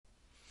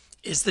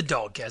It's the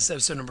DawgCast,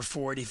 episode number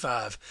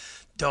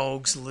 485.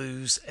 Dogs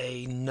lose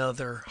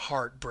another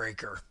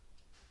heartbreaker.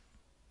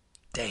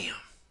 Damn.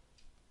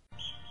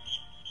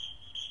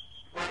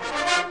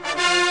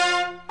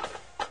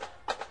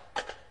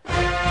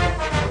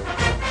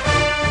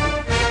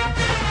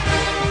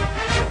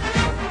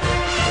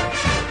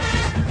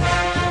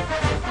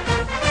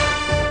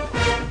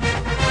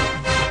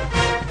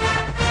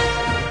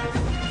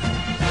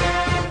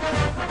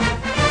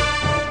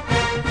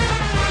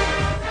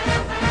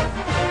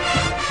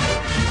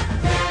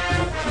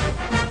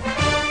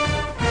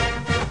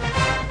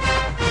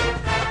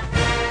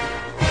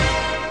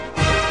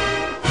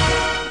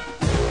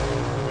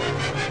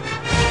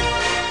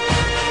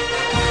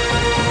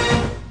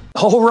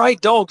 All right,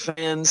 dog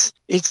fans,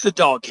 it's the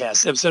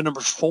DawgCast, episode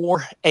number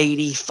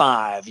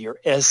 485, your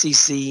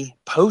SEC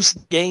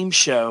post-game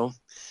show.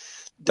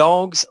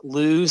 Dogs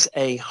lose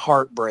a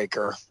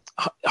heartbreaker.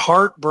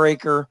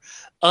 Heartbreaker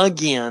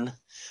again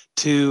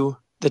to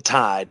the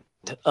Tide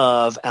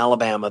of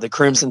Alabama, the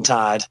Crimson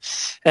Tide.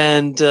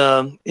 And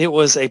it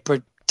was a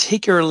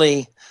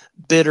particularly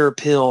bitter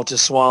pill to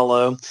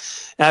swallow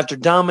after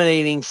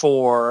dominating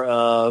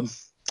for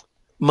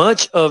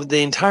much of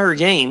the entire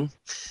game.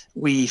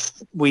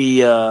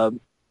 Hell,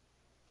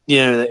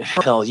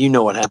 you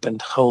know what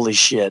happened. Holy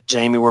shit,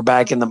 Jamie, we're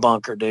back in the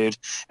bunker, dude.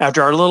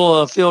 After our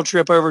little field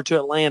trip over to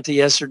Atlanta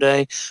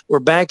yesterday, we're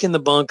back in the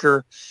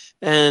bunker,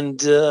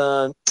 and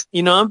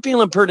I'm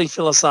feeling pretty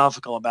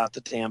philosophical about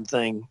the damn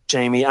thing,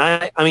 Jamie.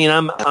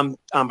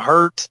 I'm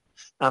hurt,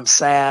 I'm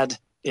sad,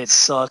 it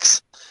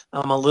sucks,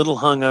 I'm a little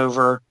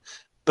hungover,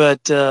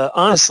 but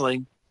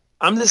honestly,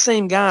 I'm the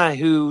same guy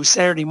who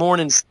Saturday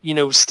mornings,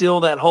 still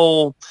that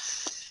whole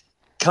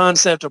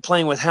concept of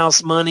playing with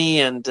house money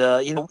and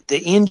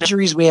the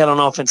injuries we had on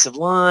offensive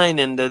line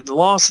and the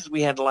losses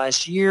we had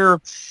last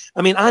year.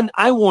 I mean,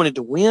 I wanted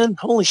to win.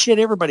 Holy shit,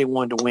 everybody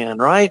wanted to win,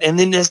 right? And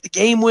then as the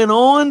game went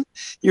on,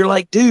 you're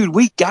like, dude,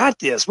 we got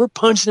this. We're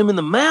punching them in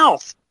the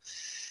mouth.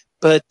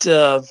 But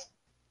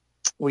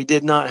we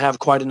did not have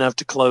quite enough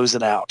to close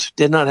it out.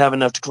 Did not have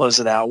enough to close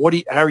it out.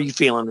 How are you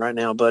feeling right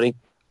now, buddy?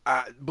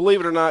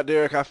 Believe it or not,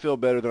 Derek, I feel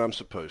better than I'm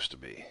supposed to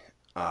be.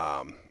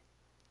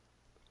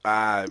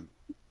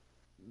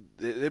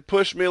 It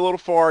pushed me a little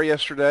far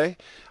yesterday.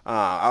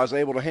 I was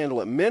able to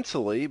handle it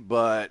mentally,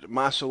 but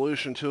my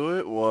solution to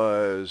it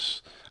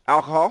was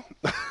alcohol.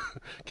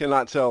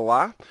 Cannot tell a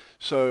lie.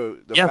 So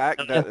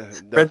fact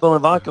that Red Bull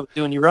and vodka was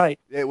doing you right.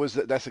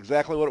 That's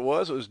exactly what it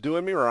was. It was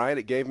doing me right.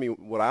 It gave me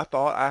what I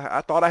thought.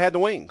 I thought I had the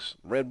wings.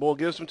 Red Bull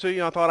gives them to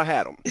you. I thought I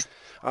had them.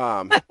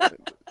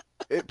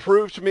 It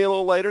proved to me a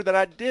little later that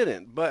I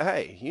didn't. But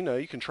hey,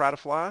 you can try to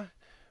fly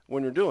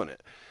when you're doing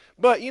it.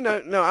 But,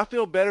 no, I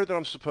feel better than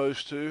I'm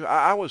supposed to.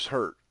 I was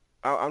hurt.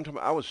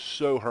 I was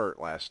so hurt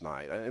last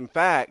night. In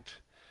fact,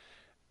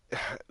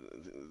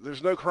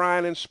 there's no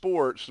crying in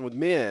sports with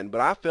men, but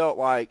I felt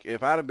like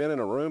if I'd have been in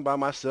a room by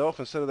myself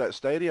instead of that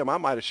stadium, I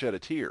might have shed a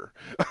tear.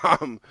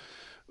 I'm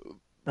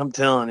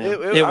telling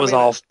you, it was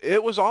awful.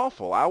 It was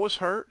awful. I was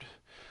hurt.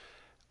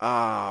 But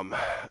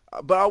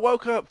I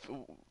woke up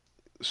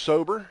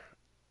sober.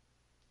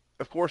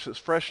 Of course, it's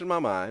fresh in my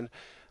mind.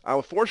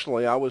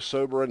 Fortunately, I was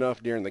sober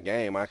enough during the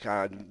game.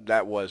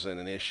 That wasn't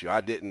an issue. I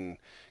didn't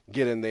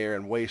get in there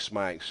and waste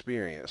my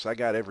experience. I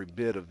got every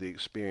bit of the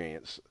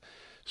experience,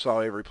 saw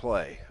every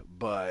play.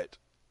 But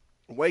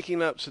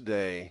waking up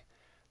today,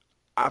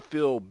 I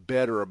feel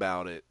better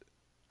about it,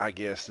 I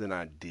guess, than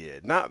I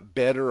did. Not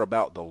better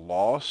about the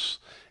loss.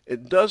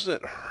 It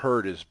doesn't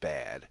hurt as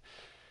bad.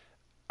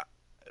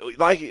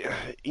 Like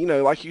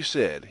you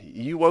said,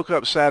 you woke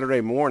up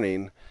Saturday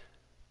morning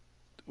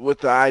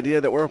with the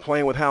idea that we're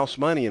playing with house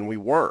money, and we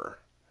were.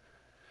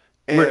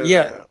 And,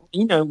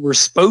 we're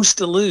supposed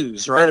to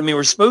lose, right? I mean,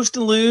 we're supposed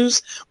to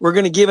lose. We're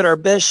going to give it our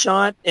best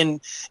shot. And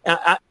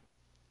I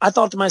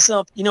thought to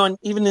myself, and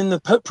even in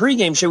the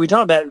pregame show, we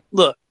talked about,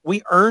 look,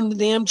 we earned the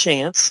damn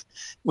chance.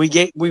 We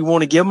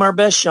want to give them our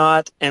best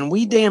shot, and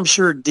we damn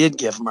sure did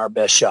give them our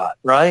best shot,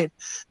 right?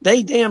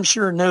 They damn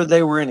sure know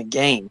they were in a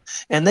game,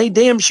 and they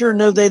damn sure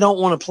know they don't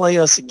want to play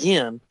us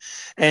again.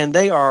 And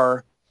they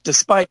are,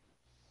 despite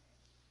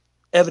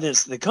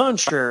evidence to the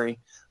contrary,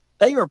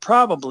 they are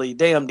probably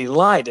damn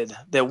delighted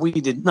that we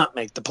did not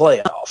make the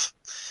playoff.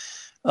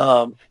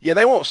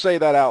 They won't say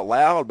that out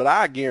loud, but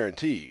I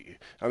guarantee you.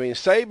 I mean,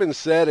 Saban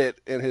said it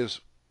in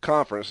his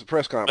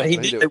press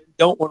conference. He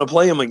don't want to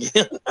play him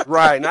again.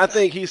 Right, and I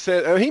think he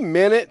said, he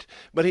meant it,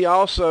 but he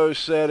also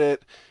said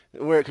it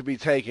where it could be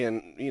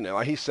taken,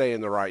 like he's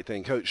saying the right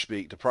thing, coach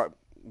speak, to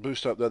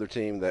boost up the other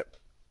team, that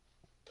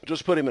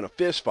just put him in a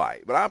fist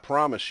fight. But I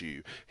promise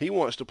you, he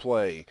wants to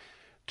play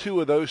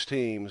two of those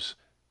teams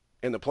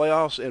in the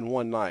playoffs in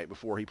one night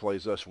before he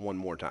plays us one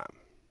more time.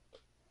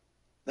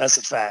 That's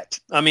a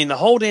fact. I mean, the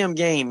whole damn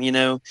game,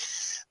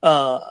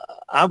 I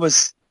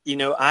was,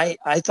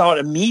 I thought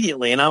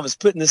immediately, and I was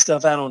putting this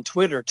stuff out on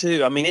Twitter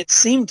too. I mean, it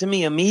seemed to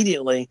me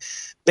immediately,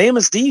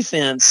 Bama's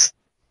defense,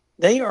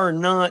 they are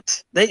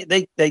not,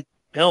 they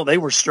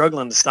were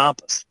struggling to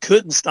stop us.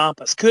 Couldn't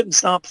stop us. Couldn't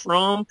stop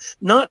from,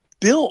 not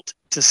built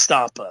to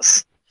stop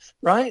us.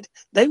 right?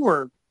 They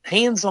were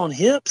hands on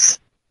hips,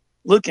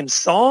 looking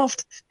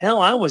soft.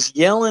 Hell, I was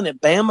yelling at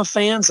Bama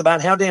fans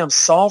about how damn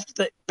soft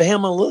that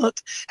Bama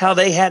looked, how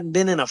they hadn't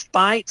been in a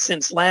fight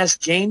since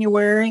last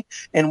January,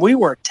 and we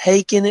were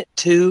taking it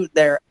to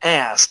their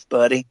ass,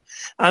 buddy.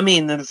 I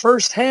mean, in the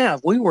first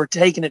half, we were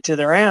taking it to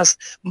their ass,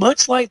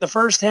 much like the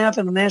first half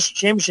in the national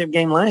championship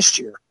game last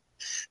year.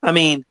 I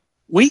mean,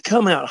 we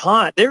come out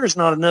hot. There is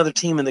not another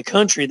team in the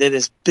country that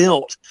is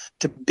built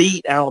to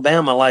beat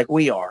Alabama like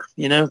we are,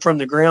 from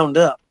the ground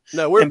up.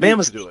 No, we're And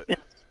built to do it.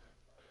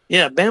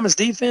 Yeah, Bama's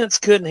defense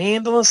couldn't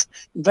handle us.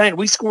 In fact,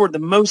 we scored the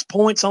most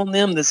points on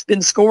them that's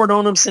been scored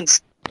on them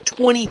since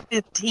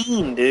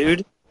 2015,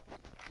 dude.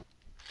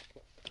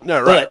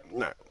 No, right. But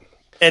no.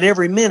 At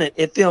every minute,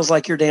 it feels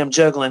like you're damn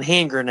juggling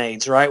hand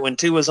grenades, right? When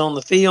Tua's on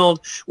the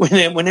field,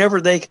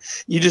 whenever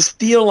you just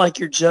feel like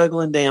you're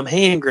juggling damn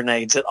hand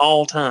grenades at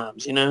all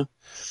times,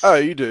 Oh,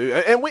 you do.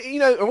 And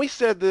we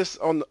said this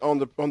on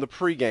the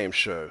pregame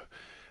show.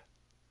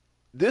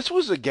 This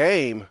was a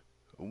game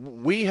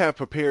we have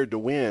prepared to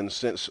win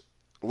since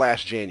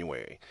last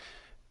January.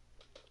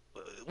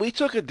 We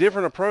took a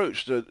different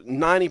approach to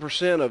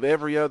 90% of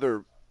every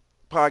other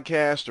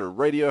podcast or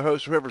radio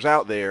host, whoever's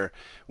out there,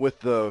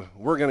 with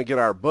we're going to get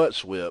our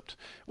butts whipped.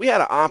 We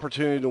had an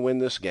opportunity to win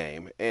this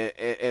game,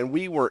 and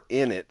we were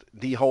in it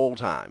the whole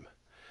time.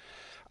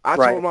 I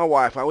told my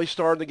wife, we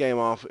started the game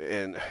off,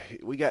 and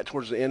we got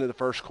towards the end of the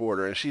first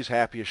quarter, and she's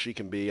happy as she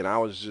can be, and I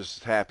was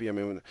just happy. I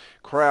mean, the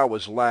crowd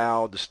was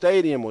loud. The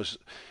stadium was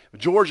 –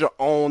 Georgia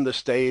owned the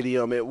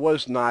stadium. It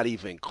was not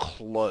even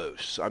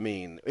close. I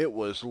mean, it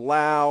was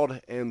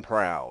loud and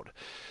proud.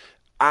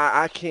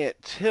 I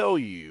can't tell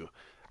you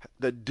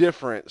the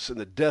difference in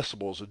the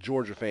decibels of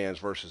Georgia fans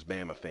versus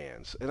Bama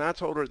fans. And I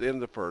told her at the end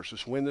of the first,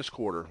 let's win this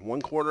quarter,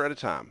 one quarter at a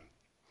time.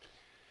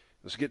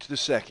 Let's get to the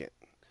second.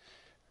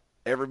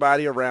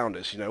 Everybody around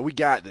us, we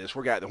got this.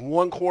 We got this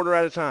one quarter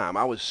at a time.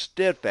 I was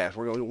steadfast.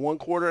 We're going to do one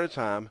quarter at a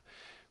time.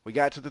 We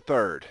got to the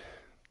third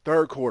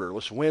quarter.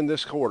 Let's win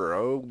this quarter.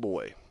 Oh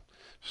boy,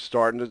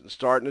 starting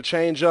to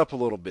change up a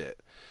little bit.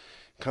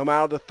 Come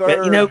out of the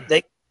third.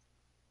 But,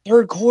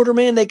 third quarter,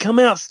 man, they come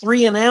out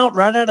 3 and out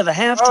right out of the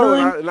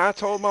halftime. And I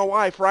told my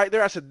wife right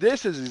there. I said,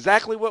 this is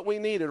exactly what we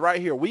needed right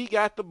here. We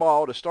got the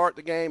ball to start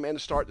the game and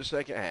to start the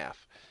second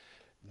half.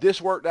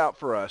 This worked out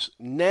for us.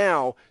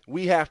 Now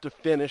we have to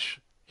finish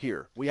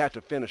here. We have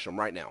to finish them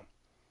right now.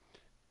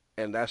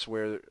 And that's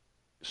where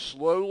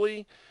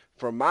slowly,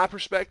 from my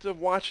perspective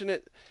watching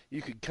it,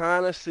 you could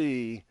kind of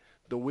see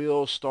the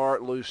wheels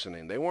start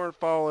loosening. They weren't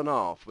falling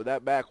off, but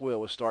that back wheel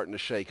was starting to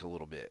shake a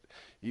little bit.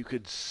 You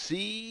could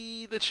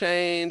see the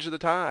change of the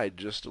tide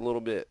just a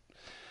little bit.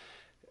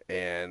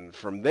 And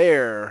from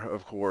there,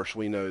 of course,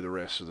 we know the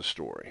rest of the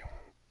story.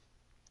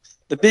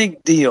 The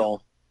big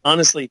deal,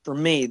 honestly, for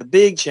me, the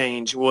big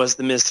change was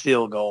the missed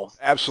field goal.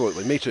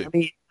 Absolutely. Me too. I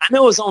mean, I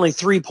know it was only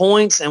 3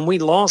 points, and we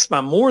lost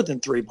by more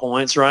than 3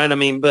 points, right? I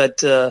mean,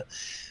 but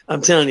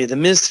I'm telling you, the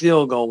missed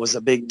field goal was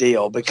a big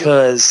deal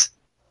because,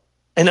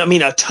 and I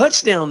mean, a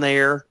touchdown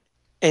there,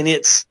 and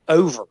it's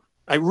over.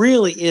 It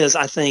really is,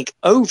 I think,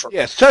 over.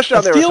 Yes,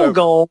 touchdown there. Field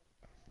goal,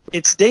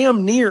 it's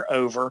damn near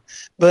over.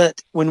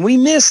 But when we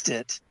missed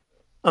it,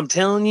 I'm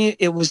telling you,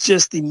 it was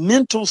just the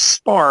mental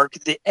spark,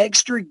 the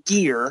extra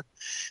gear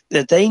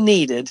that they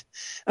needed.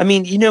 I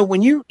mean,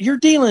 when you're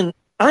dealing,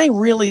 I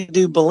really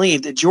do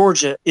believe that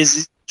Georgia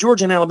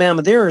and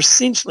Alabama, they're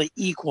essentially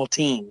equal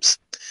teams.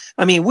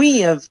 I mean,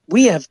 we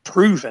have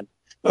proven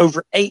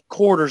over 8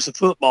 quarters of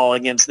football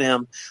against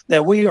them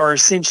that we are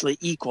essentially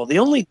equal. The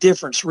only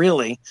difference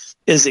really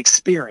is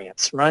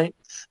experience, right?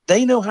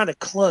 They know how to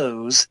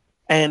close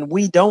and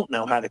we don't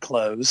know how to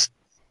close.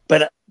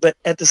 But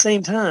at the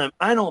same time,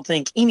 I don't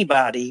think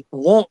anybody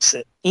wants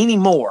it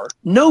anymore.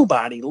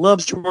 Nobody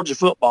loves Georgia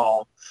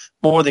football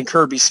more than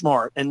Kirby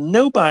Smart, and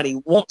nobody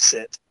wants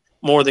it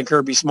more than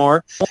Kirby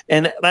Smart.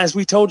 And as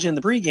we told you in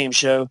the pregame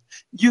show,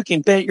 you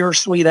can bet your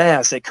sweet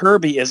ass that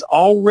Kirby is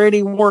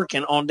already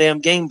working on damn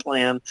game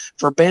plan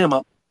for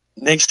Bama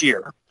next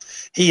year.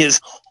 He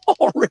is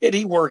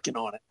already working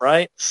on it,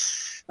 right?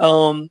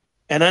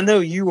 And I know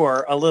you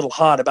are a little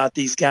hot about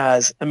these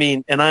guys. I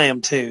mean, and I am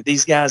too.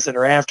 These guys that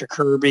are after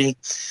Kirby,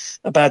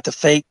 about the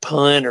fake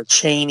punt, or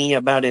Chaney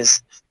about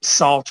his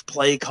soft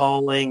play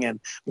calling, and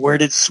where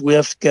did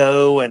Swift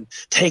go, and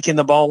taking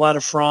the ball out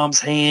of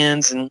Fromm's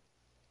hands. And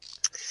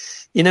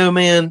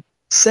man,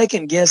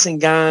 second-guessing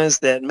guys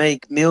that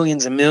make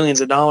millions and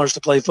millions of dollars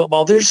to play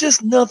football, there's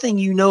just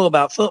nothing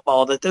about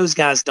football that those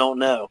guys don't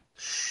know.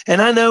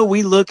 And I know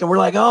we look and we're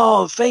like,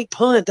 oh, fake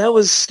punt, that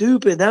was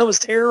stupid. That was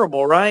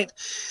terrible, right?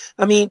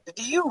 I mean,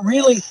 do you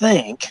really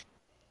think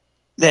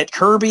that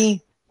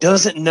Kirby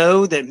doesn't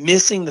know that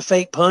missing the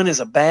fake punt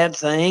is a bad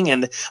thing?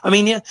 And, I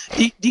mean,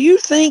 do you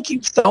think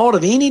you've thought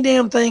of any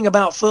damn thing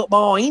about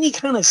football, any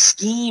kind of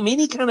scheme,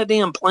 any kind of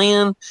damn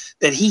plan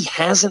that he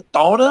hasn't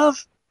thought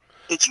of?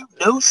 Did you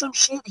know some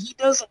shit he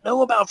doesn't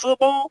know about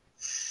football?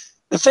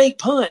 The fake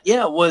punt,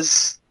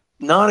 was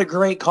Not a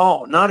great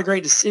call. Not a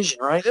great decision,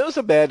 right? It was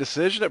a bad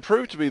decision. It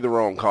proved to be the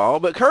wrong call.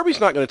 But Kirby's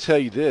not going to tell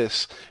you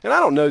this, and I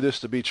don't know this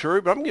to be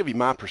true, but I'm going to give you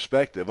my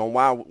perspective on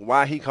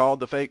why he called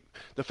the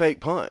fake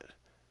punt.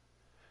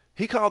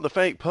 He called the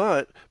fake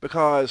punt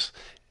because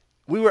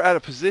we were at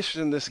a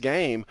position in this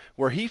game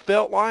where he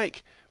felt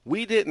like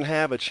we didn't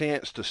have a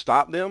chance to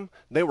stop them.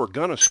 They were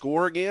going to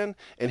score again,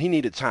 and he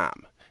needed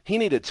time. He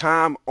needed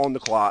time on the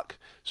clock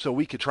so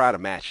we could try to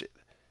match it.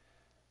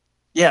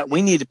 Yeah,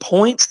 we needed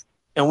points,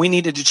 and we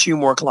needed to chew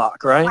more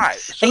clock, right? Right.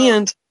 So,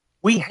 and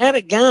we had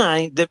a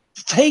guy that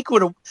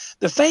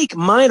the fake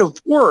might have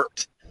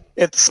worked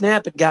if the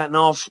snap had gotten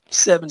off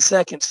 7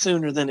 seconds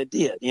sooner than it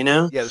did, you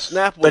know? Yeah,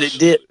 but it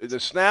did. The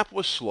snap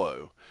was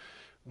slow.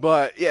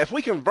 But, yeah, if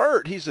we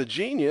convert, he's a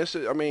genius.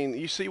 I mean,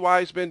 you see why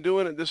he's been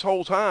doing it this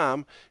whole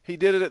time. He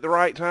did it at the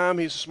right time.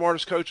 He's the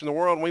smartest coach in the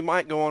world, and we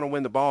might go on and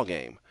win the ball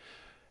game.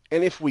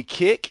 And if we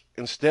kick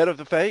instead of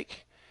the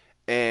fake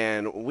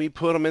and we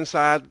put them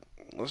inside,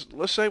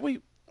 let's say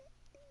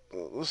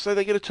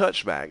they get a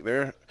touchback.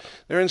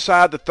 They're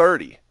inside the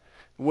 30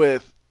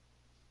 with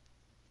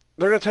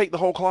they're going to take the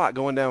whole clock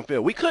going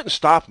downfield. We couldn't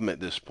stop them at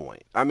this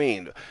point. I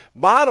mean,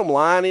 bottom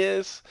line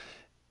is,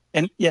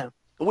 and yeah,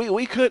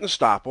 we couldn't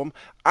stop them.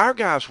 Our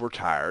guys were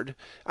tired.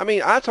 I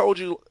mean, I told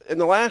you in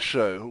the last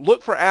show,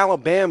 look for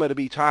Alabama to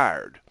be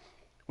tired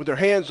with their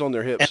hands on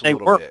their hips a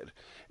little bit.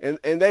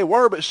 And they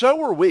were, but so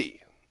were we.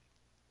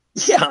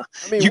 Yeah,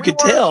 I mean, you could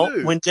tell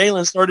when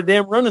Jalen started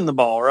running the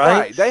ball, right?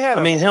 Right. They had.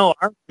 Hell,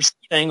 our pursuit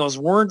angles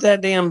weren't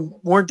that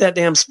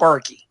damn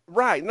sparky.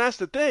 Right, and that's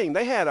the thing.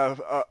 They had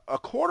a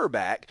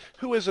quarterback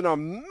who is an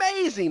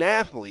amazing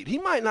athlete. He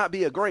might not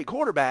be a great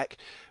quarterback,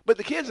 but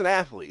the kid's an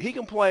athlete. He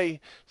can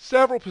play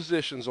several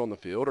positions on the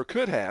field, or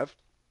could have.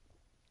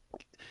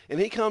 And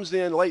he comes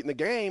in late in the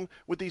game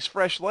with these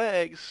fresh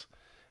legs,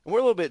 and we're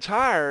a little bit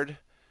tired,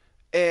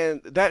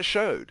 and that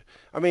showed.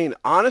 I mean,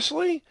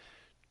 honestly,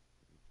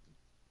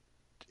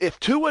 if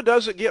Tua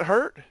doesn't get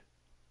hurt,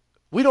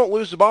 we don't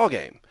lose the ball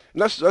game.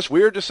 And that's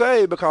weird to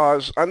say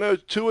because I know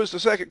Tua's the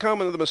second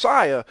coming of the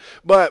Messiah,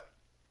 but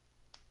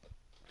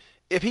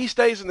if he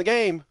stays in the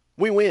game,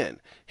 we win.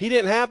 He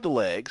didn't have the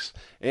legs,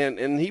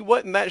 and he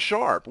wasn't that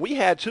sharp. We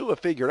had Tua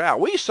figured out.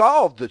 We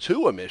solved the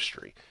Tua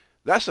mystery.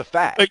 That's a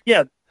fact. But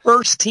yeah,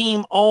 first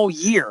team all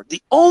year.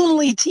 The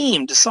only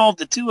team to solve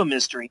the Tua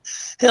mystery.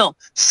 Hell,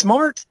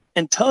 Smart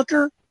and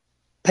Tucker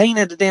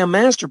painted a damn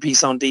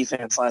masterpiece on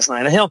defense last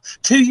night. And hell,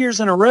 2 years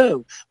in a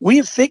row, we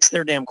have fixed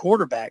their damn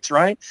quarterbacks,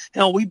 right?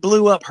 Hell, we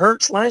blew up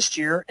Hurts last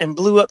year and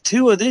blew up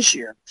Tua this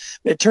year.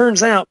 It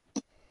turns out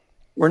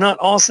we're not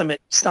awesome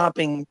at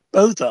stopping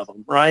both of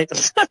them, right?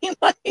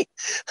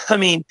 I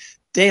mean,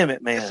 damn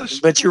it, man.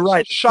 But you're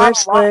right.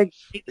 First leg,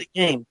 the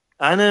game.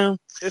 I know.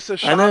 It's a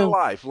shot of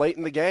life late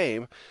in the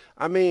game.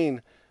 I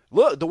mean,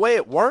 look, the way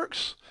it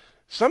works,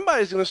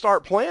 somebody's going to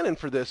start planning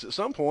for this at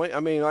some point. I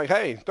mean, like,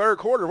 hey, third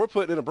quarter, we're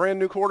putting in a brand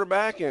new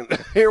quarterback, and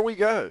here we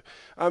go.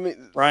 I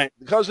mean, right,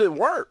 because it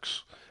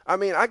works. I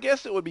mean, I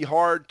guess it would be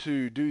hard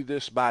to do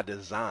this by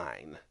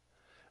design.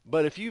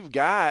 But if you've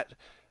got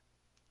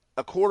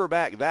a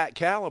quarterback that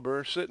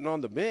caliber sitting on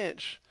the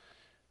bench,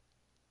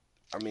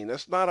 I mean,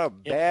 that's not a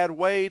bad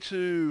way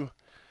to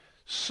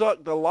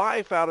suck the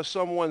life out of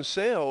someone's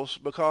sails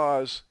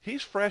because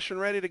he's fresh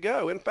and ready to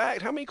go. In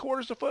fact, how many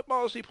quarters of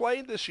football has he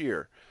played this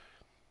year?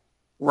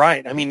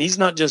 Right. I mean, he's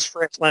not just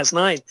fresh last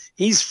night.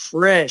 He's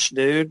fresh,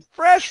 dude.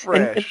 Fresh.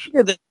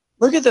 And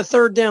look at the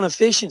third down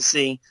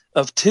efficiency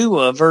of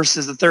Tua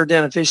versus the third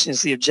down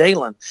efficiency of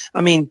Jalen.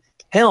 I mean,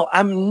 hell,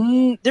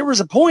 there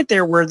was a point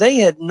there where they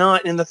had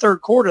not, in the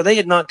third quarter, they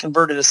had not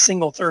converted a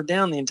single third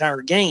down the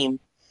entire game,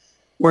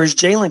 whereas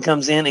Jalen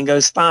comes in and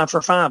goes 5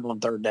 for 5 on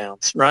third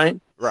downs, right?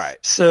 Right.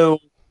 So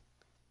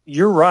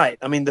you're right.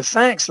 I mean, the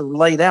facts are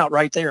laid out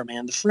right there,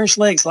 man. The fresh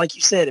legs, like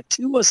you said, if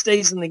Tua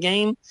stays in the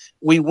game,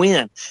 we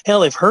win.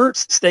 Hell, if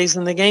Hurts stays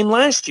in the game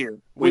last year,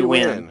 we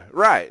win.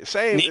 Right.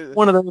 Same.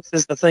 One of those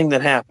is the thing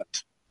that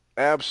happened.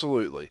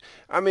 Absolutely.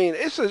 I mean,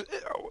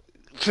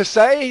 to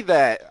say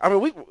that. I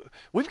mean,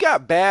 we've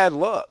got bad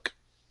luck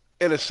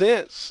in a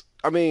sense.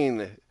 I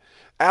mean,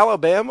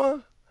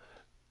 Alabama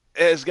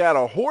has got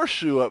a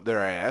horseshoe up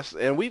their ass,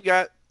 and we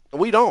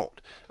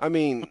don't. I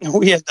mean,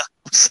 we have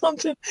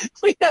something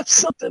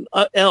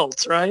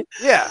else, right?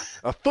 Yeah,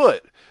 a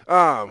foot,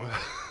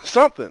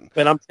 something.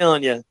 But I'm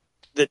telling you,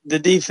 the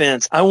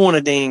defense, I want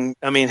to ding.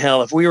 I mean,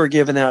 hell, if we were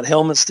giving out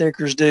helmet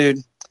stickers, dude,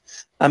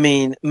 I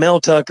mean, Mel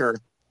Tucker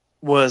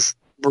was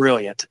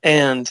brilliant.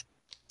 And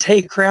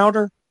Tay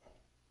Crowder,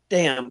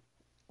 damn,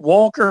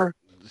 Walker,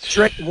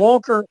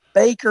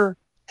 Baker,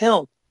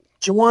 hell,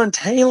 Jawan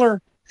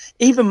Taylor,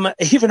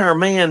 even our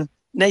man,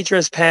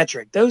 Natrez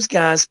Patrick, those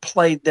guys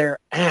played their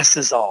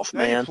asses off,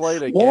 man.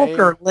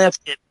 Walker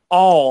left it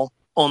all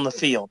on the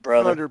field,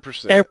 brother.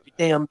 100%. Every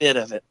damn bit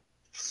of it.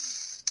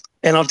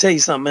 And I'll tell you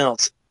something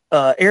else.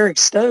 Eric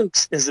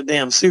Stokes is a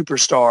damn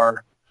superstar.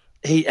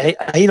 He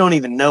don't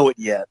even know it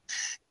yet.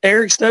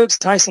 Eric Stokes,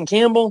 Tyson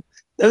Campbell,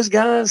 those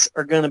guys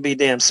are going to be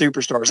damn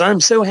superstars.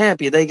 I'm so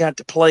happy they got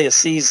to play a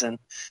season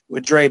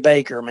with Dre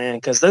Baker, man,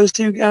 because those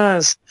two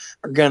guys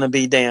are going to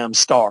be damn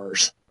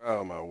stars.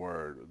 Oh my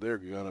word, they're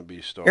gonna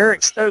be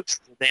Eric stars. Stokes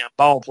is a damn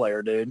ball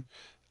player, dude.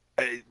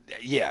 Uh,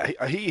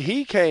 yeah,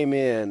 he came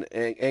in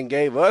and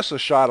gave us a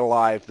shot of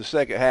life the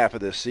second half of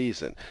this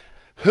season.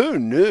 Who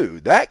knew?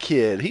 That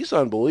kid, he's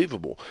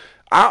unbelievable.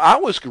 I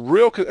was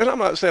real, and I'm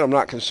not saying I'm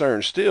not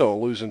concerned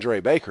still losing Dre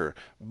Baker,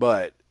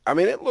 but I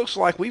mean, it looks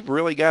like we've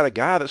really got a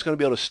guy that's going to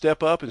be able to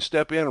step up and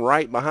step in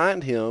right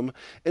behind him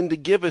and to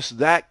give us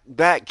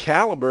that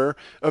caliber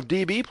of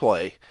DB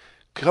play.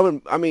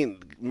 Coming, I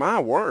mean, my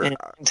word. And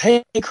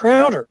Tay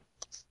Crowder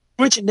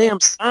switching damn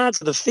sides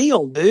of the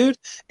field, dude,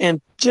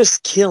 and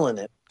just killing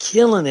it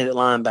at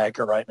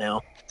linebacker right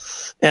now.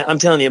 And I'm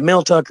telling you,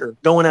 Mel Tucker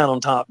going out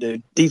on top,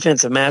 dude.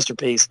 Defensive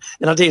masterpiece.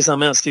 And I'll tell you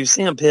something else, too.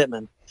 Sam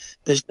Pittman.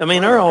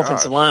 Our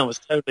offensive line was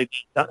totally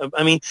 –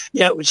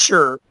 yeah, it was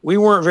sure. We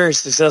weren't very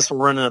successful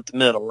running up the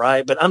middle,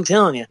 right? But I'm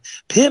telling you,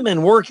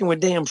 Pittman working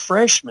with damn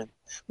freshmen,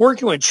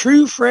 working with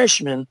true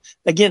freshmen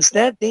against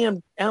that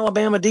damn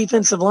Alabama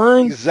defensive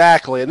line.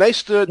 Exactly. And they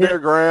stood their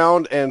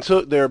ground and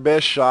took their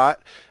best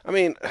shot. I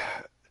mean,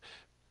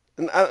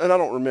 and I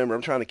don't remember.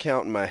 I'm trying to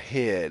count in my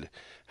head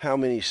how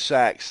many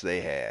sacks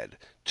they had.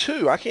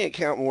 2. I can't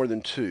count more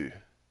than 2.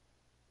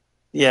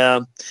 Yeah,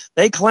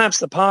 they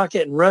collapsed the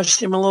pocket and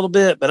rushed him a little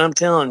bit, but I'm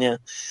telling you,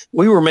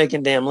 we were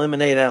making damn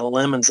lemonade out of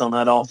lemons on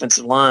that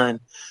offensive line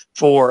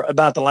for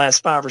about the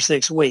last 5 or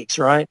 6 weeks,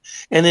 right?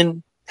 And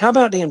then how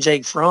about damn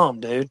Jake Fromm,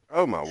 dude?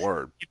 Oh, my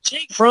word. If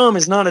Jake Fromm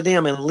is not a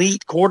damn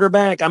elite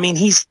quarterback, I mean,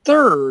 he's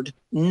third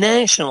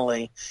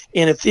nationally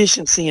in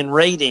efficiency and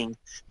rating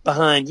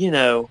behind,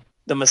 the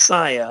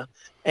Messiah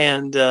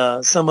and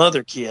some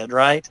other kid,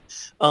 right?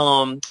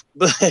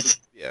 But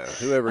yeah,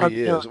 whoever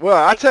he is.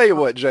 Well, I tell you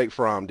what Jake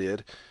Fromm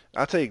did.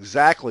 I'll tell you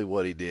exactly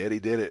what he did. He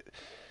did it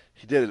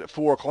at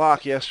 4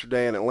 o'clock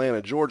yesterday in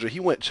Atlanta, Georgia.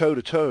 He went toe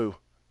to toe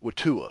with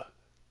Tua.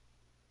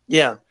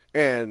 Yeah,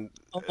 and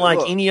unlike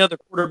any other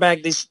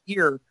quarterback this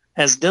year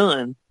has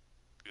done,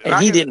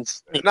 and he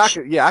didn't.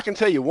 I can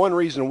tell you one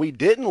reason we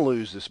didn't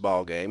lose this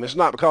ball game. It's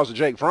not because of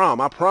Jake Fromm.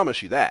 I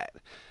promise you that.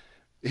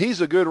 He's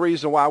a good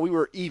reason why we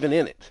were even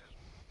in it.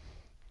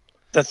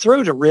 The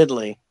throw to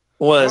Ridley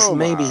was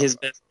maybe his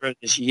best throw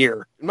this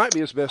year. It might be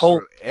his best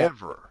throw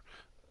ever.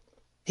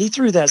 He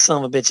threw that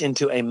son of a bitch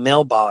into a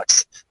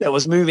mailbox that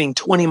was moving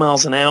 20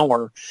 miles an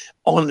hour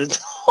on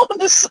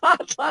the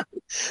sideline.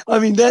 I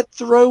mean, that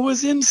throw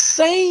was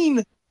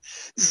insane.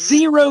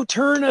 0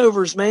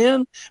 turnovers,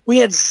 man. We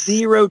had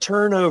 0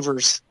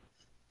 turnovers.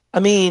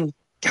 I mean,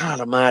 God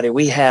almighty,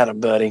 we had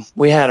him, buddy.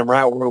 We had him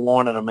right where we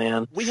wanted him,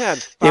 man. We had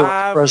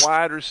 5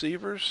 wide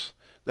receivers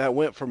that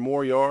went for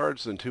more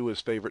yards than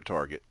Tua's favorite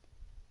target.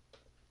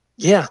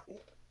 Yeah.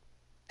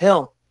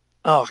 Hell.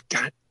 Oh,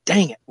 God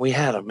dang it. We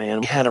had him, man.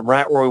 We had him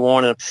right where we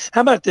wanted him.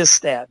 How about this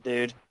stat,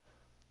 dude?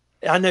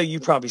 I know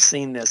you've probably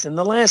seen this. In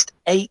the last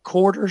 8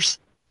 quarters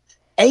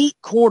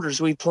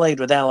we played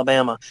with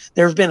Alabama,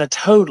 there have been a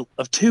total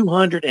of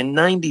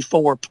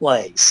 294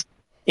 plays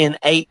in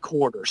 8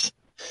 quarters.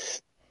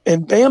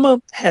 And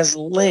Bama has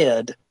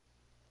led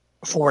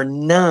for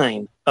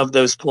 9 of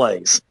those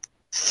plays.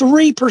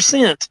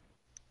 3%.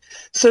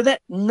 So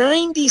that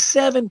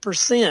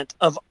 97%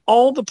 of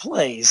all the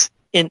plays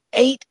in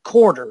 8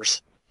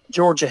 quarters,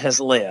 Georgia has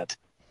led.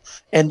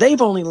 And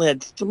they've only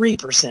led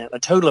 3%, a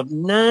total of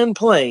 9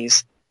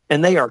 plays,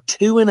 and they are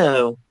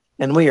 2-0,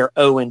 and we are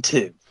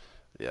 0-2.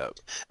 Yep.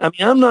 I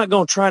mean, I'm not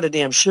going to try to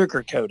damn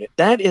sugarcoat it.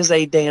 That is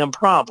a damn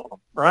problem,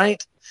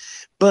 right?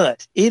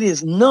 But it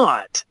is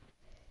not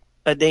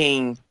a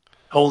dang,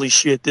 holy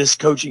shit, this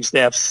coaching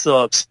staff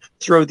sucks.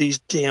 Throw these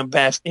damn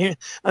bastards.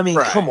 I mean,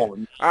 come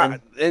on.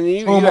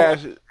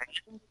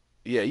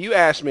 You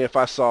asked me if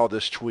I saw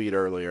this tweet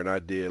earlier, and I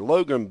did.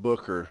 Logan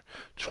Booker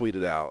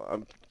tweeted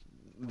out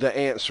the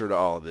answer to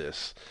all of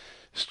this.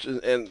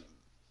 And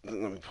let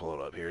me pull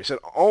it up here. He said,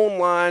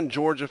 online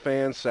Georgia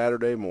fans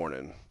Saturday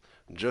morning.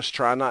 Just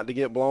try not to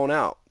get blown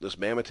out. This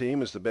Bama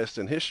team is the best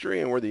in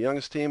history, and we're the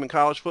youngest team in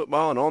college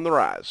football and on the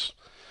rise.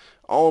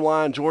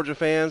 Online Georgia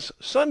fans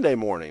Sunday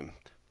morning.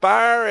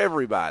 Fire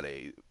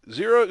everybody.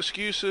 0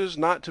 excuses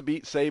not to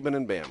beat Saban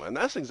and Bama. And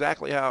that's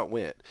exactly how it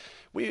went.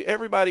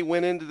 Everybody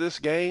went into this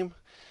game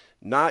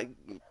not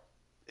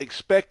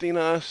expecting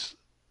us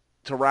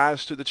to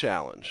rise to the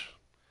challenge.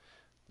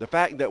 The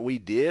fact that we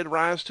did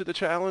rise to the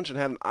challenge and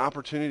had an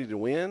opportunity to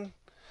win,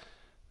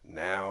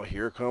 now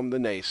here come the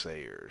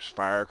naysayers.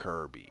 Fire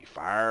Kirby,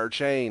 fire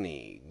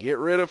Chaney, get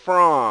rid of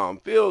Fromm,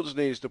 Fields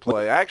needs to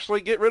play. Actually,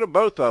 get rid of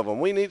both of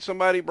them. We need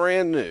somebody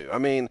brand new. I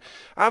mean,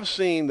 I've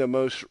seen the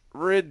most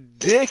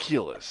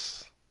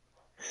ridiculous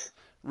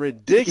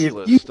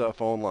stuff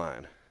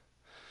online.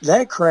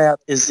 That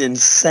crap is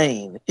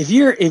insane.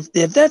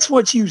 If that's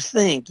what you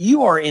think,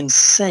 you are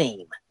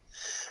insane.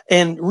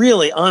 And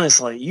really,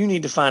 honestly, you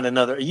need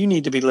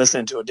to be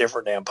listening to a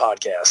different damn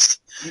podcast.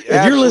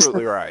 If you're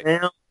listening right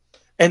now,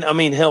 and I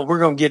mean, hell, we're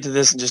going to get to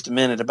this in just a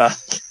minute about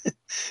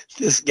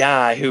this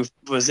guy who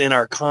was in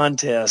our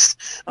contest.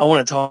 I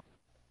want to talk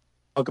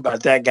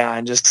about that guy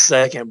in just a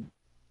second.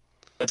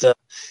 But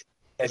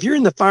if you're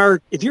in the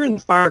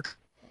fire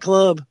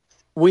club,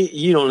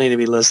 you don't need to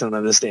be listening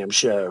to this damn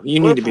show. You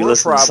need to be We're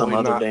listening to some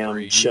probably other not for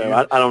damn show. you.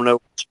 I don't know.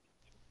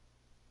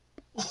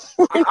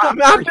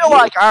 I feel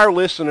like our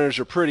listeners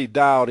are pretty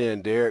dialed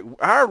in, Derek.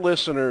 Our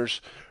listeners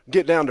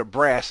get down to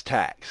brass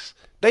tacks.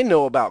 They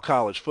know about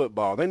college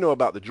football. They know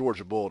about the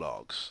Georgia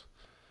Bulldogs.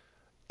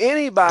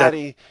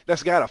 Anybody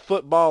that's got a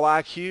football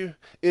IQ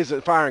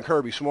isn't firing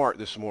Kirby Smart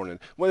this morning.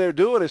 What they're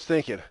doing is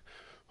thinking,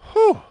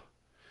 whew,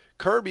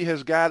 Kirby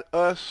has got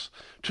us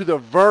to the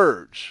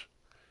verge.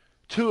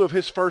 2 of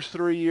his first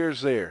 3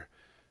 years there.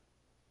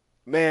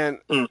 Man,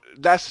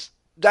 that's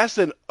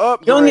an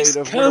upgrade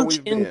of where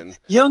we've been.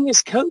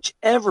 Youngest coach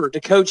ever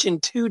to coach in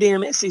 2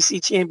 damn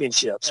SEC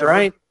championships,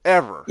 right?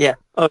 Ever. Yeah.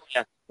 Oh,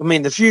 yeah. I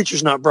mean, the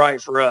future's not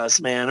bright for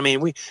us, man. I mean,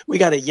 we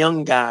got a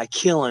young guy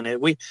killing it.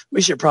 We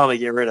should probably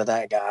get rid of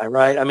that guy,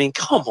 right? I mean,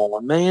 come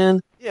on,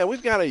 man. Yeah,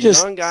 we've got a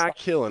young guy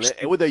killing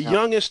it with the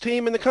youngest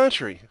team in the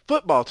country,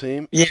 football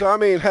team. Yeah. So, I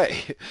mean,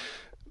 hey.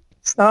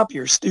 Stop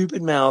your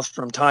stupid mouth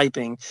from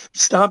typing.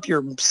 Stop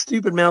your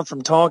stupid mouth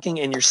from talking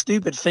and your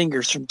stupid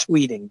fingers from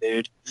tweeting,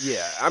 dude.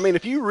 Yeah, I mean,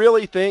 if you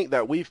really think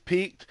that we've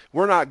peaked,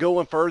 we're not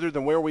going further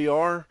than where we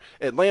are,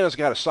 Atlanta's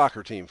got a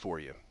soccer team for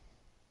you.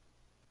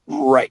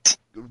 Right.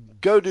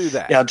 Go do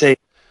that. Yeah, I'll tell you.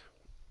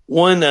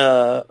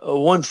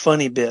 One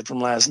funny bit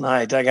from last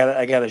night I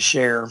got to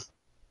share.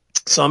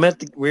 So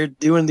we're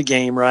doing the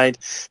game, right?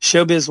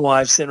 Showbiz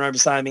wife sitting right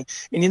beside me.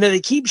 And, they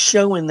keep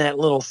showing that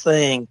little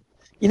thing.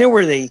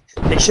 Where they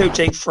show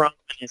Jake Fromm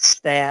and his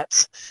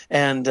stats,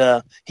 and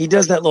he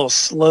does that little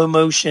slow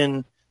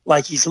motion,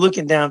 like he's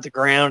looking down at the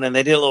ground, and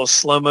they did a little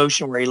slow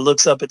motion where he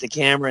looks up at the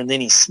camera and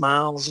then he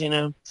smiles,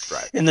 Right.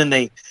 And then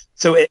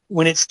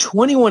when it's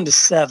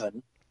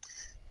 21-7,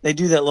 they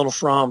do that little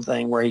Fromm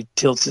thing where he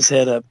tilts his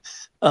head up.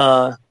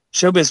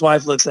 Showbiz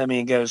wife looks at me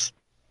and goes,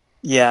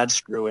 "Yeah, I'd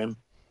screw him."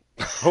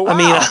 Oh, wow. I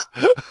mean,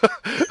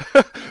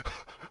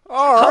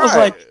 all right. I was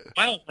like,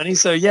 wow, honey.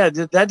 So yeah,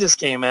 that just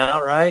came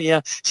out, right?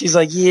 Yeah. She's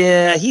like,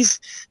 yeah, he's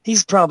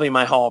probably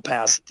my hall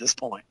pass at this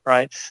point,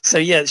 right? So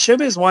yeah,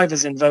 Showbiz wife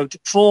has invoked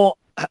full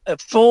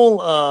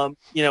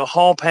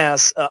hall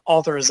pass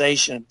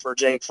authorization for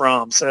Jake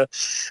Fromm. So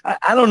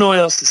I don't know what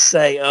else to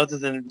say other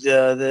than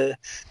the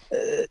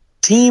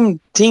Team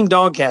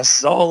DawgCast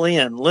is all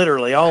in,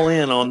 literally all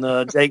in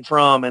on Jake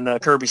Fromm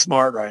and Kirby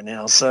Smart right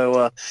now.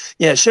 So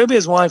yeah,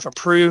 Showbiz wife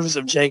approves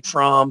of Jake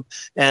Fromm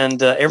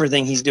and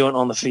everything he's doing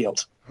on the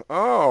field.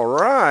 All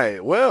right.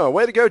 Well,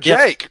 way to go,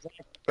 Jake.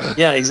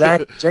 Yeah,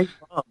 exactly. Jake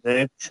Fromm,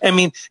 dude. I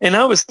mean, and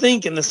I was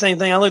thinking the same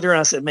thing. I looked at her and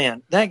I said,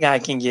 man, that guy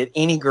can get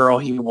any girl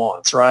he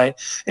wants, right?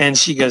 And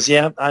she goes,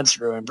 yeah, I'd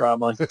screw him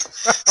probably.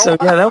 So,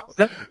 yeah, that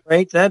was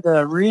great. That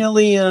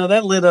really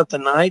that lit up the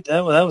night.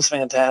 That was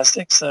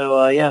fantastic.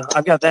 So, yeah,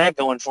 I've got that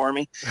going for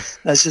me.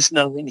 That's just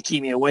nothing to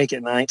keep me awake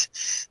at night.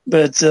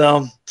 But,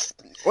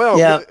 well,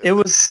 yeah, it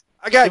was.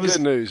 I got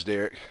good news,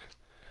 Derek.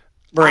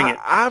 Bring it.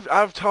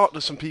 I've talked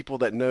to some people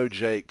that know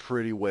Jake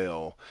pretty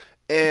well.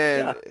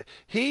 And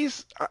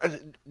he's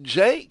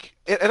Jake,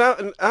 and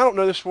I don't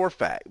know this for a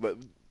fact, but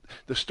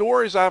the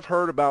stories I've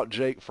heard about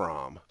Jake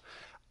Fromm,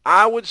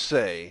 I would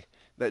say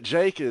that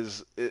Jake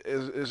is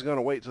going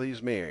to wait till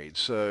he's married.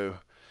 So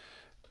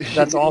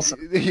that's awesome.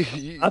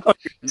 I thought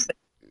you were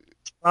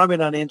probably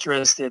not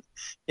interested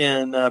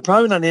in a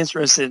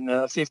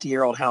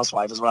 50-year-old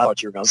housewife is what I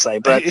thought you were going to say.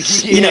 But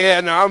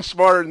no, I'm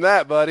smarter than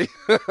that, buddy.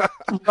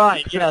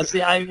 Right. Yeah.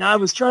 See, I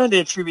was trying to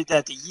attribute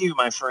that to you,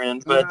 my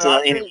friend. But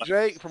anyway.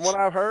 Jake, from what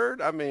I've heard,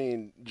 I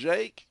mean,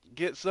 Jake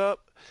gets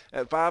up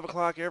at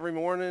 5:00 every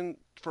morning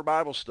for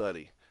Bible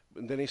study,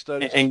 and then he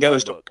studies and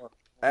goes to work.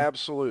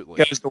 Absolutely.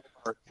 Goes to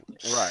work.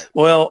 Right.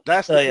 Well,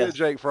 that's the kid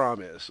Jake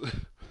Fromm is.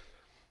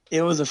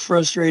 It was a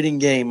frustrating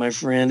game, my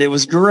friend. It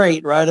was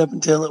great right up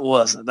until it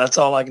wasn't. That's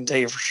all I can tell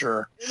you for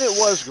sure. And it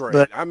was great.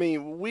 But, I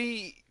mean,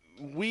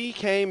 we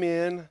came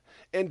in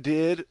and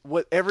did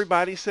what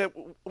everybody said.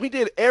 We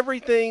did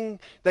everything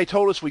they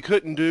told us we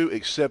couldn't do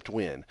except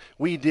win.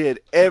 We did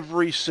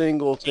every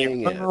single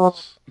thing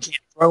else. Can't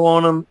throw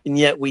on them, and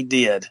yet we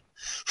did.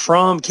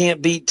 Fromm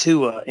can't beat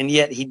Tua, and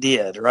yet he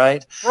did,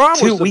 right? Fromm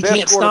was the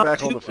best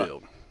quarterback on the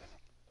field.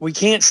 We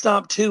can't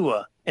stop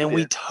Tua. And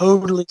we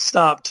totally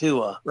stopped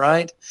Tua,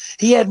 right?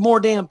 He had more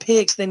damn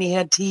picks than he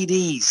had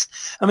TDs.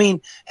 I mean,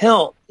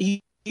 hell,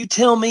 you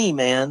tell me,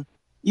 man.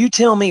 You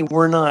tell me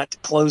we're not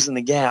closing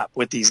the gap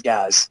with these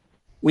guys.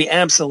 We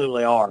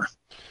absolutely are.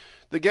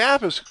 The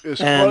gap is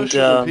closer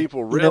than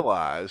people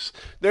realize.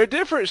 Their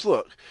difference,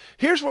 look,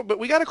 but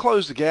we got to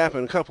close the gap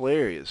in a couple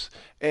areas.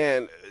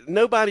 And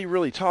nobody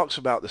really talks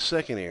about the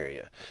second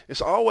area.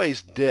 It's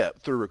always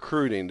depth through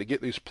recruiting to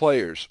get these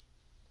players.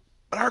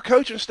 But our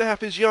coaching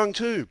staff is young,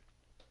 too.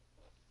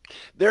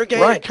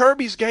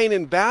 Kirby's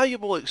gaining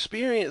valuable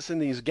experience in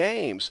these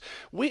games.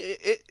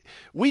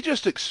 We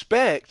just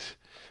expect,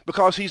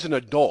 because he's an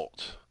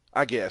adult,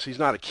 I guess, he's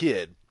not a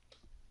kid.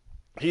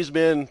 He's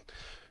been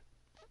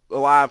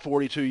alive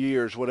 42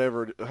 years,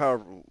 however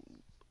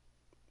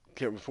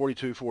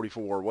 42,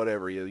 44,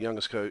 whatever. He's the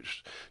youngest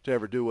coach to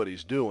ever do what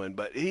he's doing.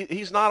 But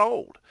he's not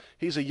old.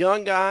 He's a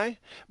young guy,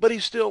 but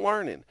he's still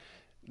learning.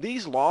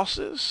 These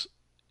losses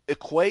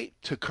equate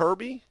to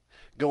Kirby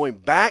going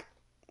back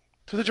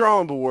to the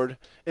drawing board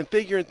and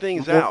figuring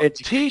things out.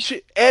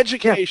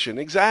 Education,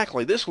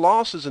 exactly. This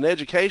loss is an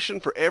education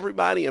for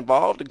everybody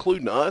involved,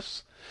 including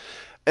us.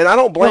 And I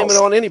don't blame it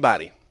on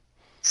anybody.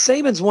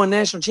 Saban's won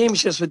national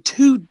championships with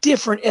 2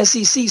 different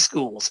SEC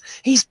schools.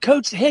 He's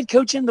head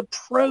coach in the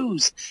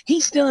pros.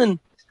 He's done.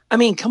 I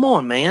mean, come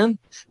on, man.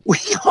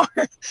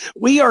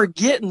 We are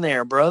getting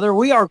there, brother.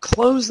 We are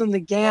closing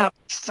the gap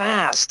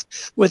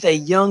fast with a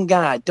young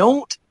guy.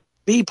 Don't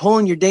be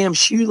pulling your damn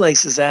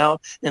shoelaces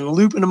out and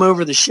looping them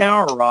over the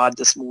shower rod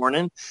this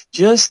morning.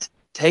 Just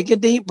take a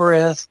deep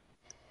breath.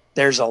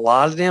 There's a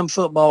lot of damn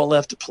football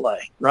left to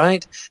play,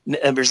 right?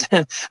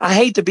 I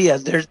hate to be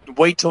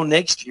wait till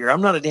next year. I'm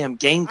not a damn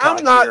Gamecock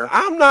here.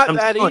 I'm not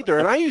that either.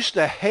 And I used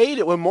to hate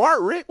it when Mark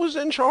Richt was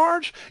in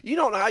charge. You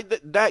don't know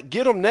that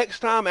get them next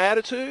time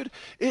attitude.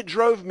 It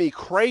drove me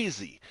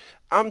crazy.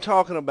 I'm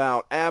talking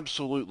about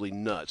absolutely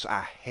nuts.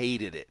 I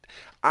hated it.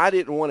 I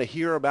didn't want to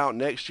hear about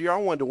next year. I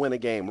wanted to win a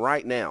game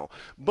right now.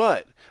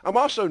 But I'm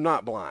also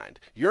not blind.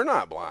 You're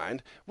not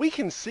blind. We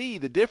can see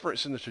the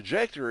difference in the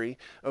trajectory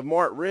of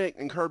Mark Richt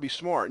and Kirby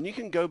Smart. And you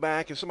can go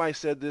back, and somebody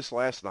said this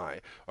last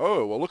night.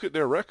 Oh, well, look at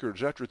their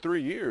records after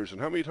 3 years and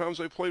how many times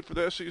they played for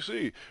the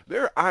SEC.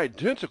 They're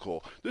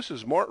identical. This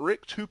is Mark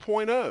Richt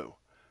 2.0.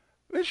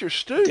 You're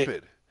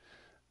stupid.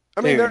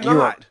 I mean, they're not. You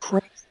are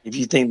crazy if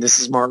you think this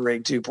is Mark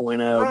Richt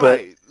 2.0.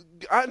 Right.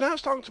 I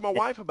was talking to my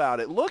wife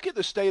about it. Look at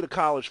the state of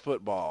college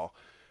football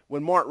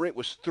when Mark Richt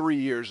was 3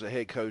 years the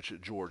head coach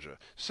at Georgia.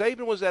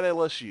 Saban was at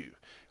LSU.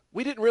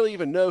 We didn't really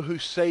even know who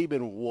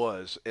Saban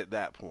was at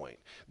that point.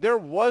 There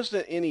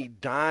wasn't any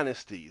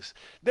dynasties.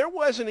 There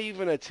wasn't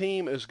even a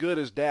team as good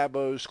as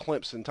Dabo's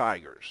Clemson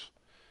Tigers.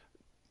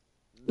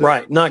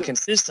 Not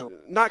consistently.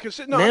 Not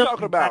consistent. No, I'm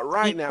talking about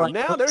right now.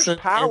 Now there's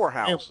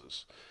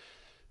powerhouses.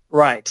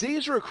 Right.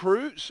 These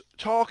recruits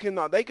talking,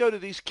 they go to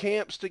these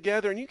camps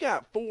together, and you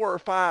got 4 or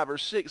 5 or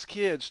 6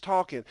 kids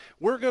talking,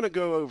 we're going to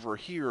go over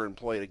here and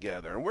play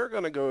together, and we're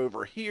going to go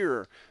over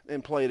here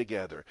and play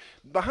together.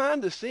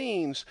 Behind the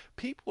scenes,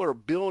 people are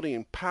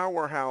building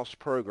powerhouse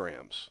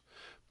programs,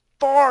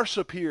 far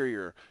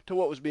superior to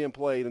what was being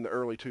played in the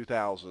early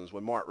 2000s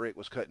when Mark Richt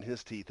was cutting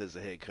his teeth as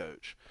the head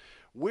coach.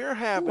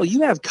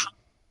 You have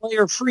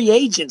player free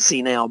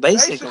agency now,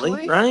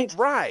 basically, right?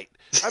 Right.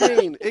 I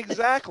mean,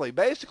 exactly.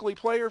 Basically,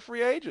 player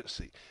free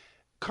agency.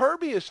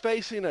 Kirby is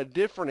facing a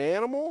different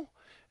animal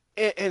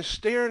and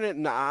staring it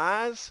in the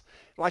eyes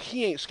like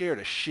he ain't scared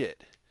of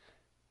shit.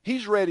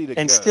 He's ready to go.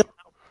 And still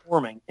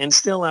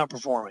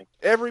outperforming.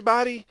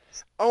 Everybody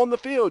on the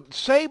field.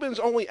 Saban's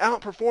only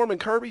outperforming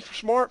Kirby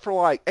Smart for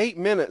like 8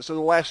 minutes of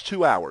the last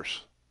 2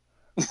 hours.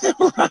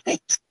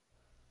 Right.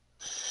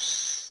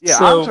 Yeah,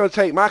 I was going to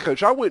take my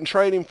coach. I wouldn't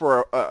trade him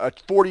for a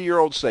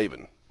 40-year-old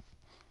Saban.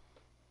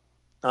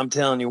 I'm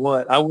telling you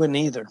what, I wouldn't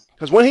either.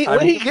 Because when he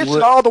gets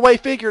it all the way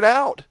figured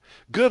out,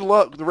 good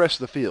luck with the rest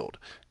of the field.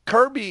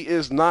 Kirby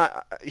is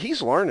not –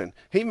 he's learning.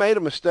 He made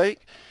a mistake.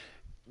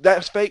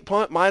 That fake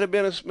punt might have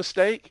been a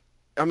mistake.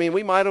 I mean,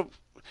 we might have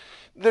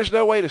 – there's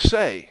no way to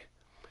say.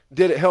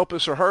 Did it help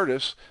us or hurt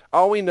us?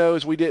 All we know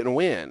is we didn't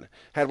win.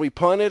 Had we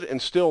punted and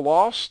still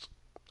lost,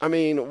 I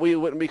mean, we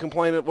wouldn't be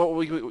complaining. Well,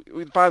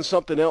 we'd find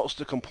something else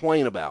to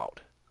complain about.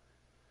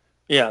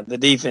 Yeah, the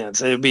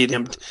defense. It would be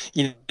them,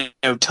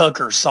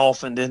 Tucker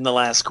softened in the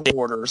last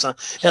quarter or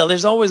something. Hell,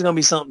 there's always going to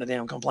be something to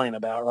damn complain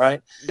about,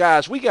 right?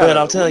 Guys, we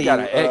got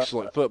an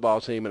excellent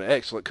football team and an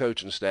excellent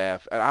coaching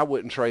staff, and I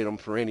wouldn't trade them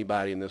for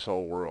anybody in this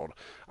whole world.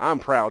 I'm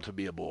proud to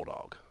be a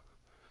Bulldog.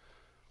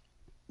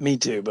 Me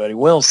too, buddy.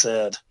 Well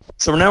said.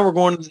 So now we're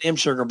going to the M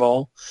Sugar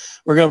Bowl.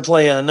 We're going to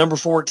play number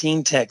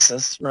 14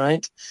 Texas,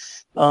 right?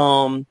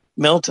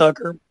 Mel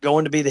Tucker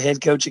going to be the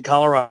head coach at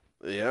Colorado.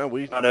 Yeah,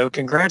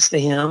 congrats to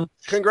him.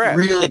 Congrats.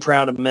 Really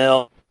proud of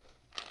Mel.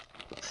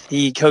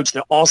 He coached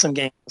an awesome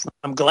game.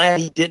 I'm glad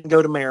he didn't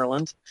go to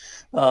Maryland.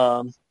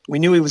 We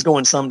knew he was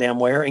going some damn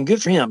where, and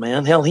good for him,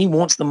 man. Hell, he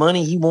wants the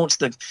money. He wants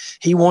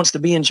to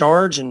be in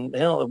charge, and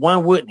hell, why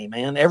wouldn't he,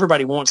 man?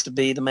 Everybody wants to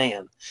be the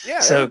man. Yeah.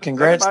 So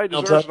congrats.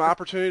 Everybody deserves an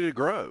opportunity to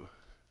grow.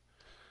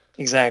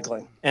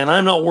 Exactly, and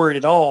I'm not worried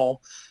at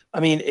all. I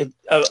mean, if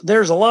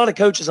there's a lot of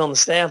coaches on the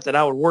staff that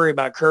I would worry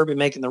about Kirby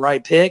making the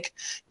right pick.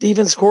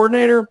 Defense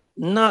coordinator,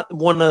 not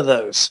one of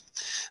those.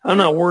 I'm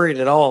not worried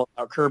at all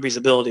about Kirby's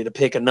ability to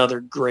pick another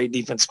great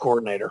defense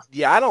coordinator.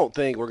 Yeah, I don't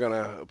think we're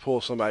going to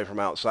pull somebody from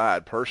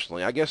outside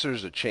personally. I guess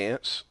there's a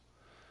chance,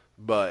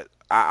 but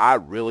I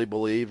really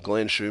believe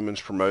Glenn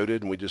Schumann's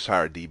promoted and we just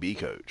hire a DB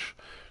coach.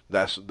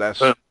 That's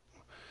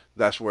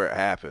where it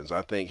happens.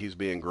 I think he's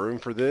being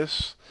groomed for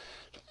this.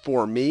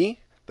 For me,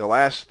 the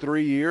last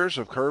 3 years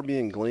of Kirby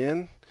and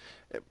Glenn,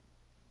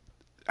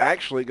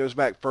 actually it goes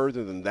back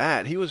further than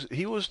that. He was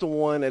the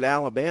one at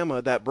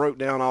Alabama that broke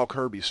down all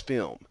Kirby's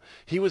film.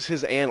 He was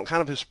his kind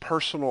of his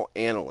personal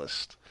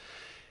analyst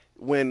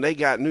when they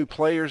got new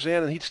players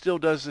in, and he still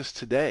does this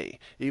today,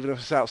 even if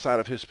it's outside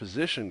of his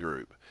position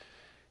group.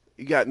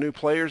 you got new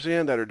players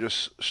in that are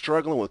just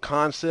struggling with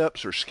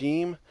concepts or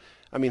scheme.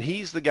 I mean,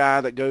 he's the guy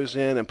that goes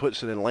in and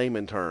puts it in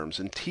layman terms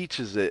and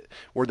teaches it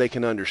where they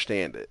can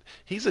understand it.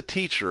 He's a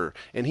teacher,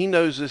 and he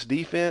knows this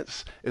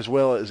defense as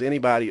well as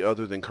anybody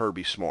other than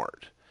Kirby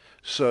Smart.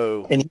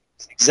 So, And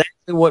he's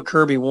exactly what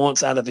Kirby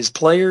wants out of his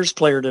players,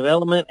 player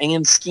development,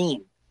 and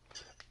scheme.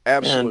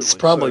 absolutely. And it's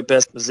probably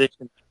best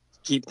positioned to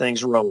keep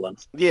things rolling.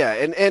 Yeah,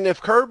 and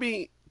if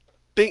Kirby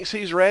thinks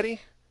he's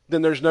ready,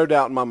 then there's no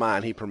doubt in my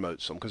mind he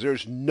promotes him, because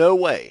there's no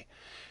way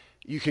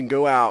you can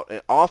go out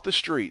and off the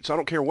streets. I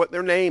don't care what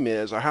their name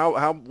is or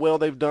how well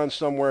they've done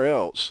somewhere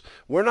else.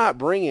 We're not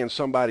bringing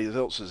somebody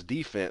else's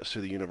defense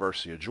to the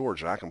University of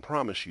Georgia. I can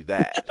promise you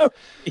that.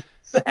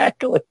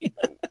 Exactly.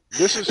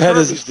 This is That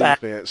is Kirby's a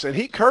fact. defense,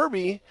 and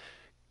Kirby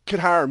could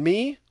hire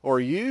me or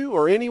you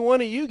or any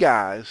one of you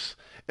guys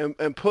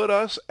and put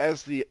us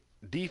as the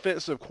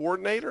defensive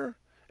coordinator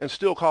and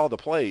still call the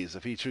plays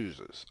if he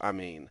chooses. I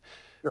mean,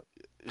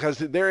 because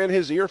they're in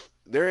his ear,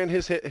 they're in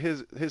his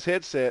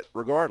headset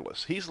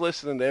regardless. He's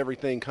listening to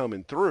everything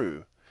coming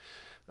through.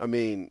 I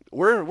mean,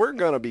 we're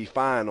going to be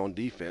fine on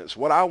defense.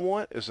 What I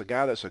want is a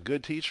guy that's a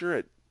good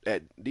teacher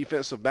at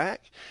defensive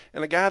back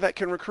and a guy that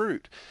can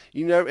recruit.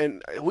 You know,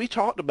 and we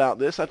talked about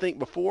this, I think,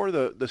 before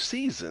the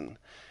season,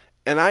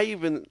 and I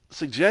even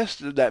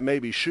suggested that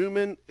maybe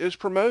Schumann is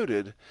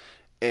promoted,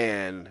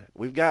 and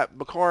we've got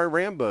Bakari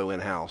Rambo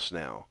in-house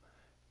now.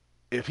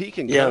 If he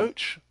can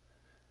coach,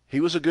 he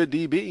was a good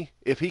DB.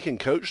 If he can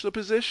coach the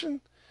position,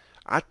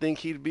 I think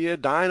he'd be a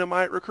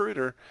dynamite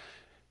recruiter.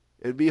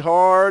 It'd be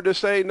hard to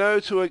say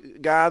no to a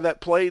guy that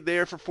played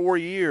there for 4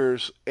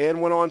 years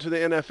and went on to the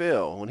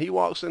NFL. When he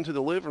walks into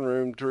the living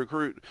room to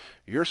recruit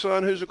your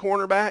son who's a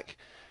cornerback,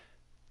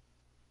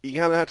 you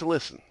kind of have to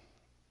listen.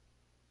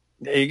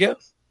 There you go.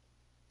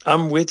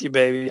 I'm with you,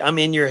 baby. I'm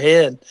in your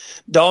head.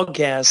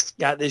 DawgCast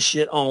got this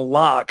shit on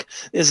lock.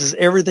 This is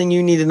everything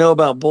you need to know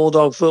about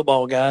Bulldog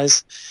football,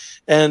 guys.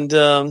 And,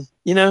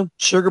 you know,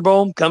 Sugar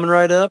Bowl coming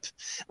right up.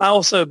 I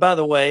also, by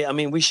the way, I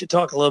mean, we should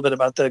talk a little bit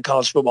about the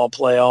college football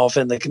playoff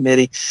and the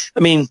committee. I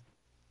mean,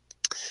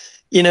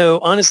 you know,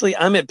 honestly,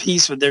 I'm at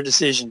peace with their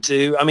decision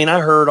too. I mean,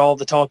 I heard all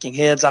the talking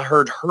heads. I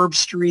heard Herb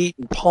Street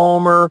and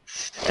Palmer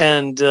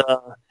and,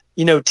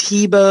 you know,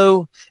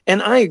 Tebow.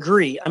 And I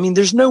agree. I mean,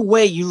 there's no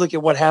way you look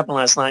at what happened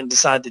last night and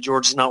decide that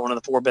Georgia's not one of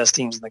the 4 best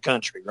teams in the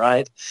country,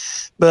 right?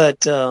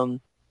 But, and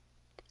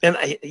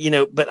I, you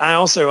know, but I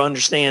also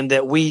understand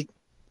that we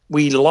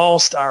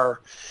lost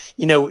our,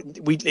 you know,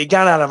 it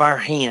got out of our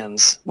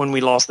hands when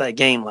we lost that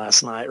game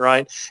last night,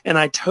 right? And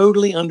I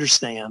totally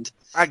understand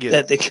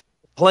that the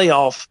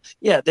playoff,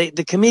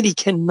 the committee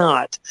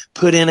cannot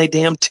put in a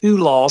damn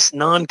 2-loss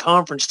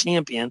non-conference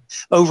champion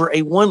over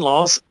a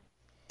 1-loss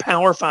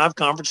Power 5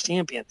 conference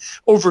champion,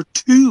 over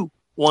 2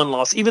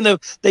 1-loss, even though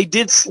they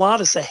did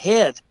slot us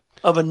ahead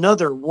of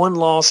another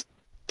 1-loss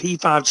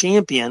P5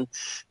 champion,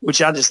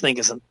 which I just think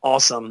is an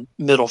awesome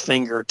middle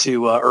finger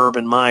to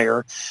Urban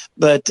Meyer.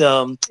 But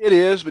it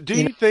is. But do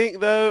you think,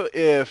 though,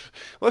 if,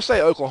 let's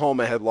say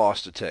Oklahoma had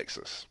lost to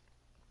Texas,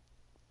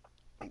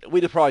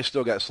 we'd have probably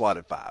still got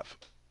slotted 5?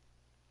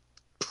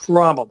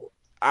 Probably.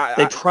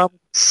 They probably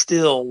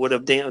still would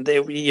have.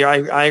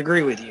 I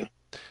agree with you.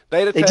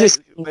 They'd have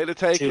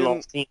taken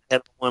 2-loss team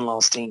at a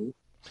 1-loss team,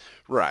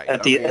 right?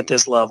 At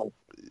this level.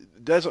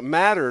 It doesn't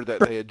matter that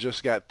they had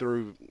just got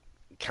through,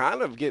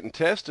 kind of getting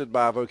tested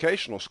by a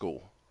vocational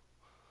school.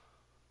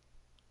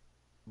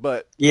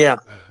 But yes,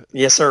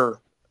 sir.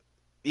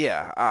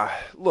 Yeah,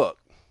 look,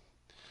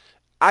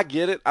 I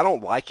get it. I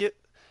don't like it.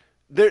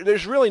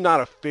 There's really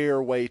not a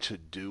fair way to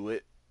do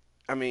it.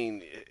 I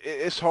mean,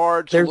 it's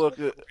hard to look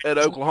at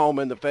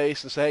Oklahoma in the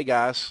face and say, hey,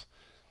 guys,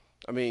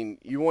 I mean,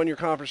 you won your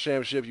conference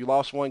championship. You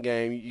lost 1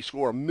 game. You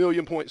score 1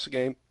 million points a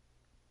game.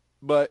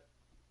 But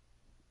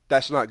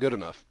that's not good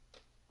enough.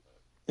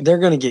 They're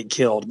going to get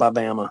killed by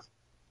Bama.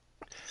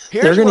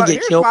 They're going to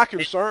get killed. My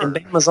concern. And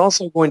Bama's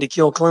also going to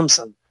kill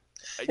Clemson.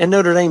 And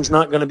Notre Dame's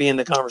not going to be in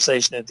the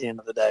conversation at the end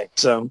of the day.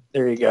 So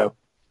there you go.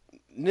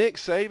 Nick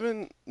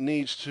Saban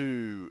needs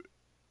to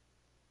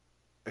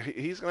 –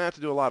 he's going to have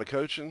to do a lot of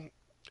coaching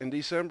in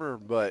December,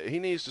 but he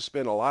needs to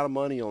spend a lot of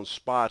money on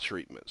spa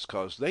treatments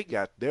because they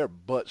got their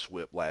butts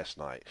whipped last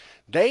night.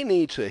 They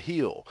need to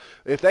heal.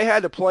 If they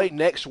had to play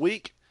next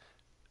week,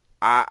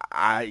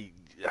 I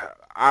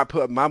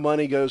put my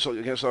money goes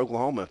against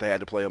Oklahoma if they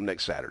had to play them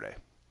next Saturday.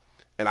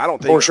 And I don't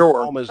think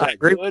Oklahoma's that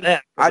good. With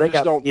that, I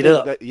just don't think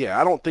that.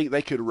 Yeah, I don't think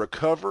they could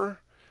recover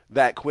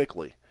that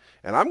quickly.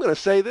 And I'm going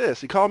to say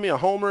this: you call me a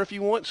homer if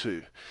you want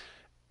to.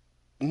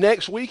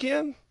 Next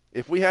weekend,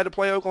 if we had to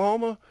play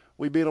Oklahoma,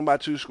 we beat them by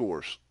 2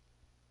 scores.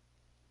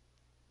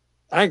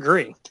 I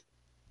agree.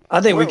 I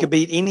think we could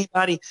beat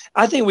anybody.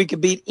 I think we could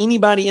beat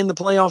anybody in the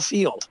playoff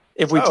field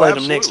if we played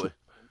them next week,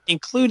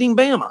 including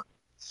Bama.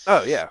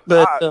 Oh, yeah.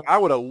 But I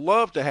would have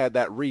loved to have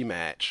that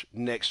rematch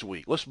next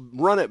week. Let's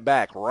run it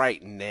back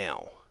right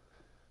now.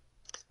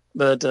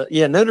 But,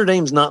 Notre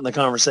Dame's not in the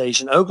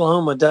conversation.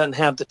 Oklahoma doesn't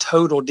have the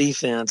total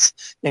defense,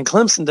 and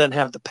Clemson doesn't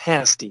have the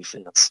pass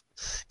defense.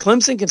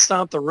 Clemson can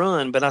stop the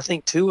run, but I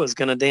think Tua's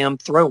going to damn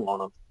throw on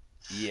them.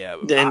 Yeah.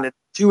 And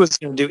Tua's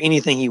going to do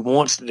anything he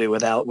wants to do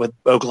with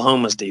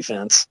Oklahoma's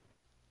defense.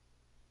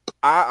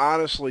 I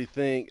honestly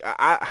think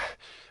I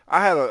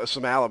had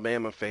some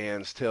Alabama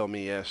fans tell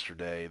me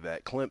yesterday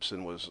that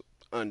Clemson was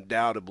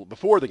undoubtedly,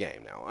 before the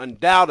game now,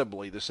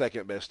 undoubtedly the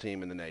second best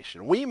team in the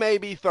nation. We may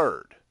be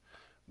third,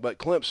 but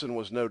Clemson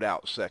was no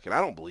doubt second.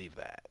 I don't believe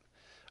that.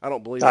 I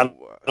don't believe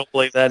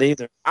that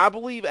either. I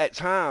believe at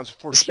times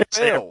for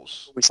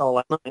spells we saw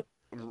last night.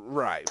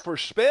 Right. For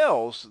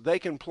spells, they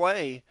can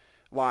play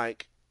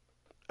like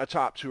a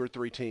top 2 or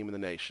 3 team in the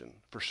nation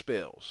for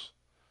spells.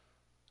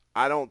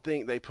 I don't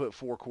think they put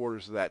 4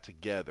 quarters of that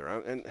together.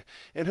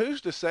 And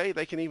who's to say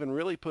they can even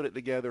really put it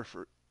together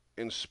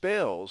in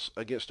spells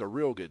against a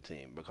real good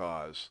team,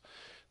 because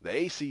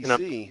the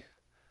ACC.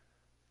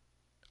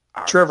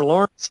 Trevor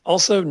Lawrence,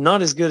 also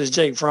not as good as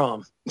Jake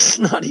Fromm.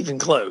 Not even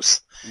close.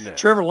 No.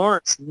 Trevor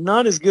Lawrence,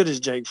 not as good as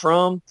Jake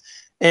Fromm.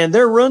 And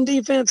their run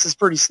defense is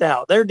pretty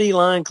stout. Their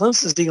D-line,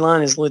 Clemson's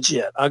D-line is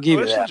legit. I'll give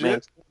you that,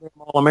 legit. Man.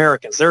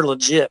 All-Americans, they're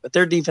legit. But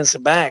their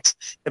defensive backs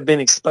have been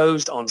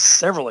exposed on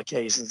several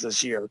occasions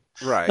this year.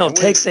 Right. No,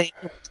 Texas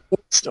A&M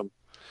forced them.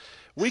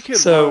 We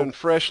could run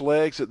fresh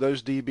legs at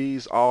those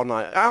DBs all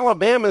night.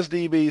 Alabama's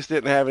DBs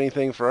didn't have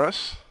anything for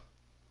us.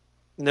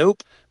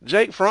 Nope.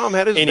 Jake Fromm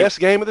had his best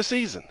game of the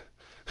season.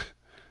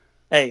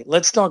 Hey,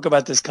 let's talk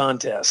about this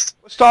contest.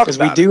 Let's talk about it.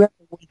 Because we do have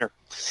a winner.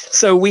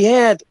 So we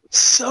had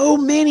so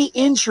many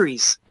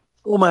entries.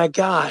 Oh, my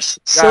gosh.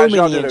 Guys,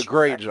 y'all did a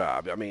great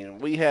job. I mean,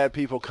 we had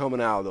people coming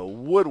out of the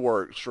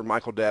woodworks for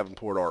Michael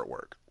Davenport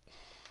artwork.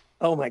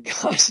 Oh, my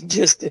gosh.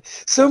 Just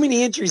so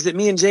many entries that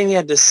me and Jamie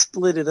had to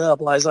split it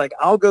up. I was like,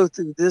 I'll go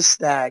through this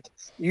stack.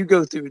 You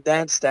go through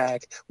that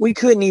stack. We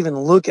couldn't even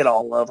look at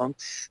all of them.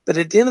 But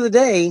at the end of the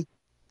day,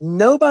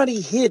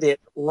 nobody hit it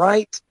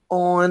right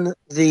on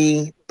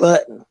the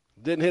button.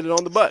 Didn't hit it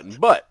on the button,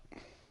 but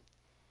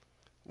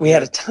we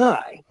had a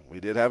tie. We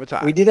did have a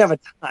tie. We did have a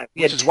tie.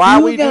 Which is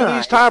why we do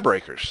these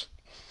tiebreakers.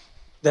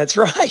 That's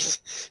right.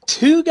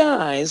 2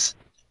 guys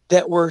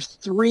that were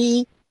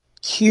 3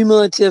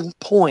 cumulative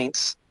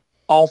points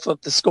off of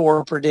the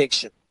score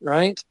prediction,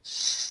 right?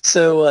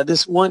 So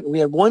we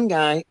had one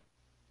guy.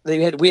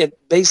 We had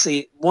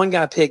basically one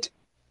guy picked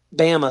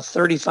Bama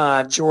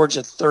 35,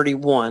 Georgia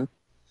 31.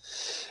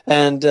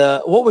 And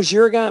what was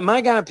your guy?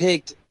 My guy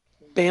picked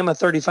Bama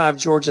 35,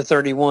 Georgia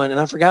 31, and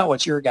I forgot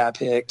what your guy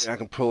picked. Yeah, I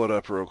can pull it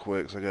up real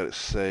quick because I got it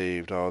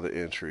saved, all the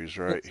entries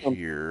right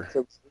here.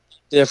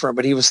 Different,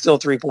 but he was still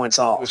 3 points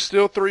off. He was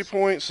still 3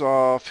 points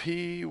off.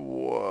 He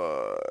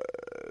was,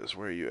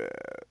 where are you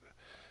at?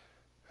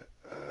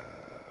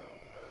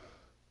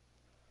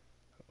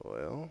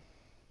 Well,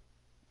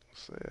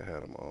 let's say I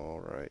had them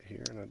all right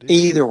here, and I did.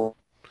 Either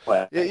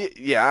way.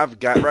 Yeah, I've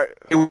got right.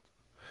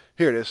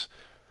 Here it is,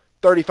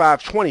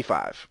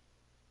 35-25.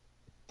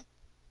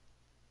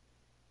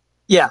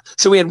 Yeah,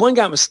 so we had one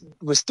guy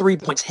was 3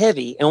 points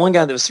heavy and one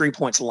guy that was 3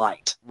 points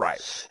light.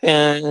 Right.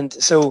 And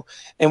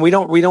we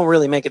don't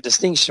really make a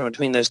distinction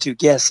between those two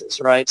guesses,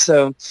 right?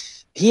 So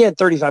he had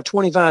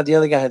 35-25, the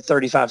other guy had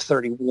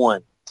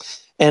 35-31.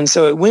 And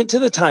so it went to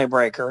the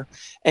tiebreaker,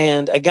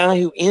 and a guy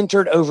who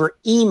entered over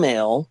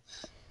email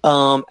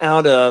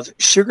out of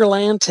Sugar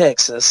Land,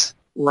 Texas,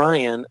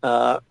 Ryan,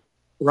 I'm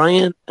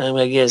going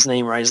to get his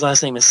name right. His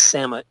last name is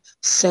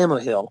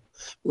Samuhill.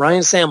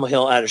 Ryan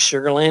Samuhill out of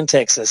Sugar Land,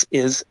 Texas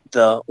is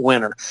the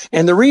winner.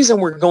 And the reason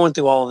we're going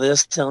through all of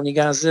this, telling you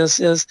guys this,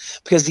 is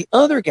because the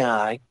other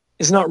guy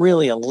is not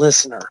really a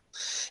listener.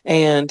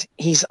 And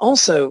he's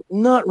also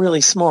not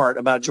really smart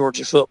about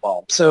Georgia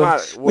football. So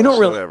we don't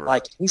really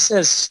like it. He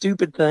says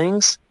stupid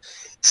things.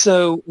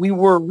 So we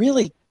were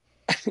really,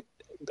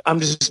 I'm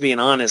just being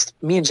honest,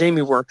 me and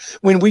Jamie were,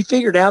 when we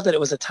figured out that it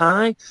was a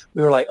tie,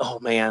 we were like, oh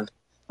man,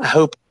 I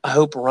hope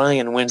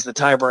Ryan wins the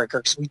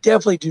tiebreaker, because we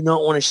definitely do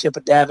not want to ship a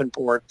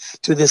Davenport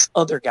to this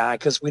other guy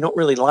because we don't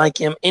really like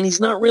him, and he's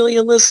not really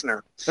a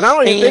listener. And I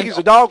don't even think he's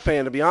a dog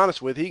fan, to be honest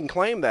with you. He can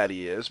claim that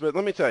he is, but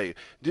let me tell you,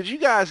 did you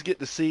guys get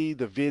to see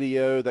the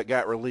video that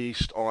got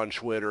released on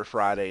Twitter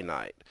Friday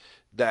night?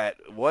 That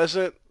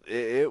wasn't,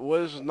 it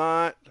was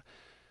not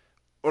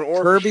an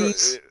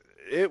Kirby's?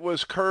 It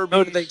was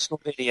Kirby's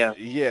motivational video.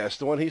 Yes,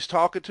 the one he's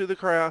talking to the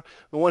crowd,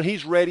 the one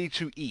he's ready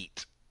to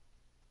eat.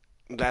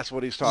 That's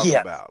what he's talking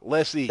about.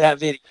 Let's eat. That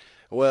video.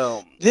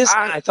 Well,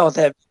 I thought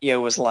that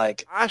video was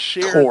like I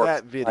shared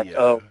that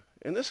video,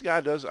 and this guy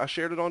does. I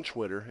shared it on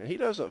Twitter, and he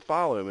doesn't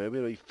follow me,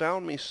 but he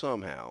found me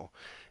somehow,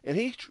 and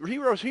he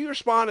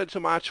responded to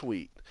my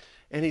tweet,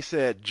 and he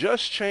said,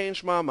 "Just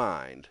changed my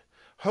mind.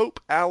 Hope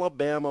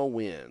Alabama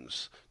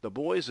wins. The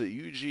boys at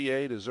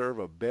UGA deserve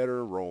a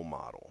better role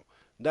model."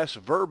 That's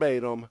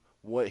verbatim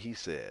what he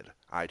said.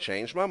 I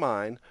changed my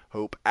mind.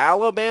 Hope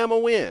Alabama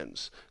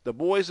wins. The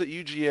boys at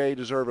UGA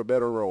deserve a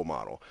better role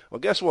model. Well,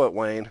 guess what,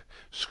 Wayne?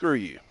 Screw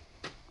you.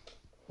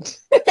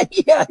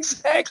 Yeah,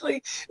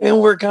 exactly. And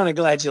we're kind of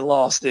glad you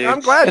lost, dude. I'm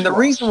glad And the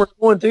reason we're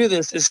going through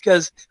this is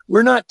because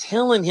we're not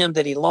telling him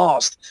that he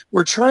lost.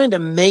 We're trying to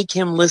make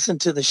him listen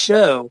to the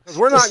show.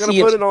 We're not going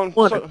to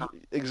put it on.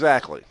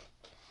 Exactly.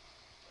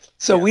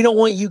 So we don't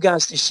want you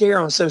guys to share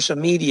on social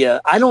media.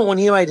 I don't want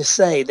anybody to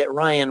say that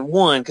Ryan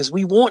won because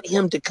we want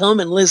him to come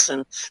and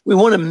listen. We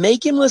want to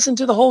make him listen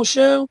to the whole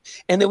show,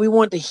 and that we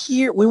want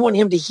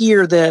him to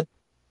hear that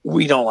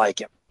we don't like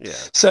him. Yeah.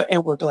 So,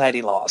 and we're glad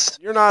he lost.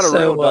 You're not a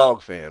real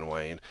dog fan,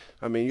 Wayne.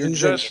 I mean, you're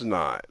just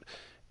not.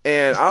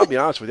 And I'll be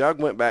honest with you, I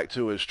went back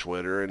to his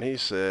Twitter, and he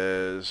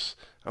says,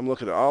 I'm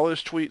looking at all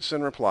his tweets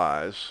and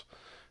replies,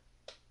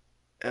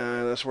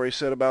 and that's where he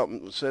said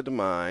to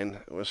mine.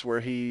 Was where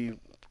he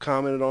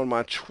commented on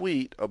my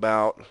tweet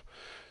about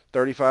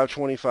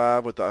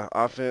 35-25 with the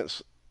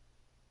offense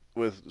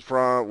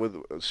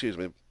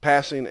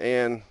passing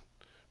and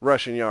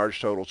rushing yards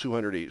total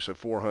 200 each, so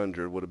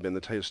 400 would have been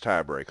his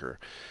tiebreaker.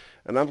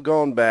 And I've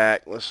gone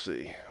back, let's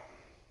see,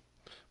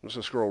 I'm just going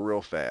to scroll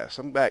real fast.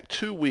 I'm back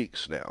 2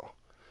 weeks now.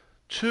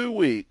 2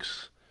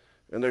 weeks,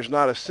 and there's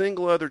not a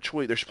single other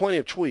tweet. There's plenty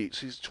of tweets.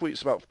 He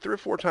tweets about 3 or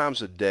 4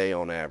 times a day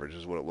on average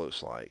is what it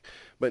looks like.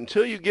 But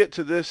until you get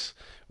to this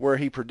where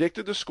he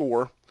predicted the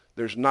score,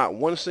 there's not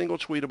one single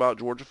tweet about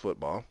Georgia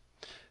football.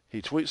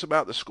 He tweets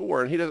about the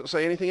score, and he doesn't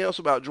say anything else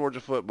about Georgia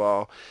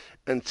football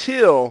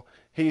until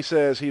he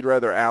says he'd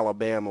rather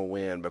Alabama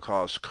win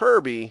because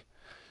Kirby,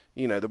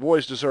 the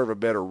boys deserve a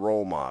better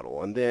role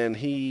model. And then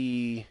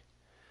he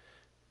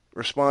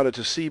responded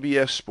to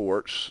CBS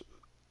Sports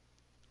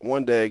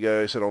one day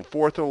ago. He said on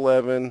 4th and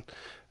 11,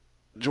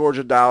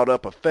 Georgia dialed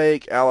up a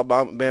fake.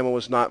 Alabama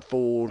was not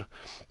fooled.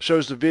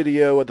 Shows the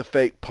video of the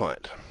fake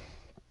punt.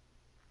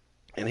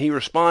 And he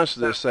responds to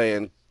this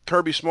saying,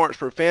 Kirby Smart's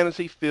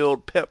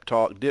profanity-filled pep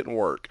talk didn't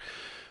work.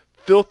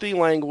 Filthy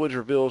language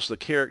reveals the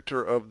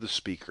character of the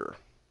speaker.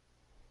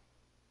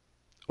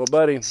 Well,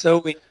 buddy.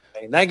 So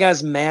that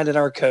guy's mad at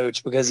our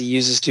coach because he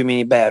uses too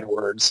many bad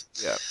words.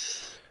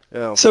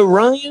 Yeah. So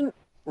Ryan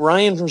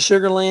from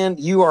Sugarland,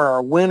 you are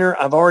our winner.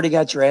 I've already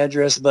got your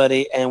address,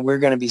 buddy, and we're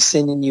going to be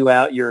sending you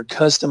out your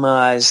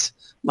customized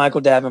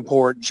Michael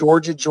Davenport,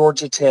 Georgia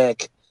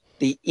Tech,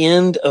 the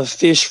end of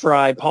fish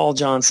fry, Paul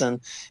Johnson,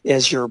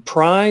 as your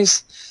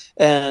prize.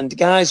 And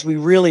guys, we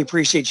really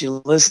appreciate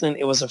you listening.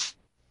 It was a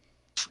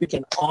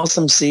freaking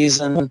awesome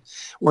season.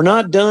 We're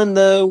not done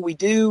though. We're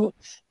going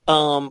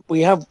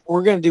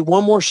to do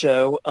one more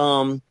show.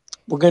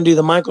 We're going to do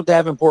the Michael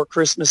Davenport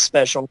Christmas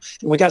special,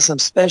 and we got some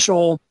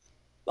special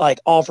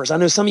offers. I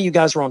know some of you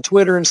guys are on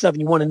Twitter and stuff,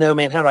 and you want to know,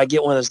 man, how do I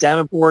get one of those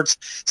Davenports?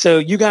 So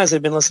you guys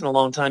have been listening a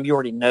long time. You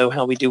already know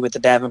how we do with the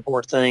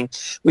Davenport thing.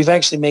 We've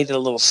actually made it a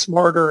little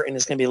smarter, and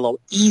it's going to be a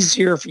little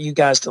easier for you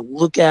guys to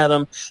look at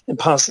them and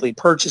possibly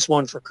purchase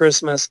one for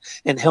Christmas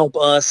and help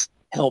us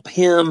help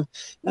him.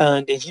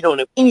 And if you don't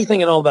know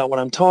anything at all about what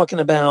I'm talking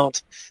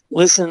about,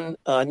 listen,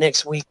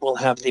 next week we'll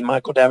have the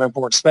Michael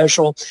Davenport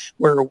special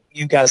where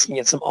you guys can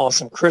get some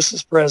awesome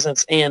Christmas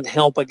presents and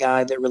help a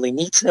guy that really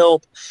needs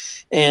help.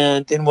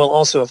 And then we'll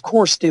also, of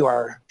course, do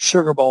our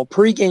Sugar Bowl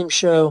pregame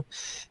show.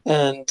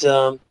 And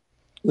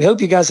we hope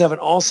you guys have an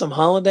awesome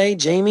holiday.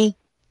 Jamie,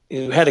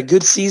 you had a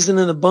good season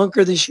in the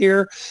bunker this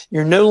year.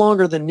 You're no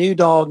longer the new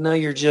dog. Now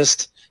you're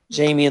just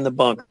Jamie in the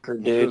bunker,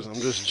 dude. I'm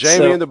just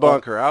Jamie in the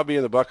bunker. I'll be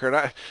in the bunker. And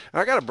I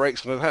got to break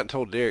something. I hadn't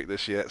told Derek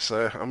this yet,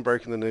 so I'm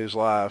breaking the news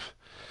live.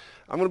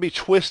 I'm going to be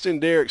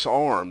twisting Derek's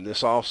arm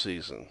this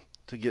offseason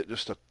to get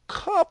just a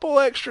couple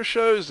extra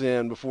shows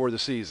in before the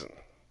season.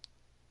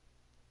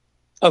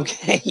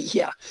 Okay,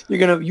 yeah.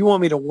 You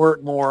want me to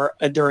work more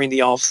during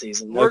the off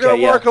season. We're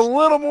going to work a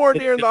little more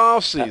during the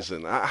off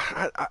season.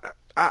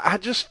 I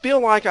just feel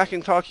like I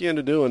can talk you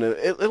into doing it,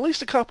 at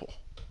least a couple.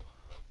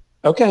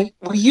 Okay.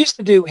 I used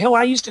to do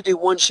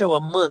one show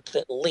a month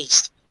at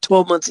least,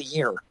 12 months a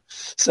year.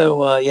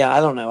 So, I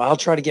don't know. I'll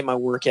try to get my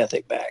work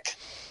ethic back.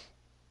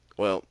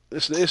 Well, go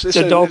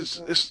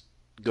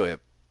ahead.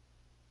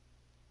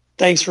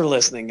 Thanks for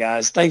listening,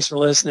 guys. Thanks for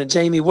listening.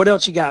 Jamie, what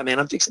else you got, man?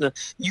 I'm fixing to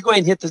you go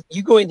ahead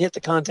and hit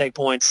the contact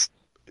points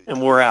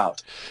and we're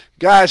out.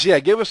 Guys, yeah,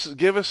 give us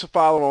a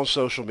follow on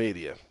social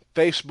media.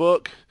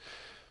 Facebook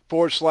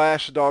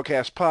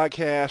 /DawgCast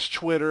Podcast,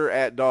 Twitter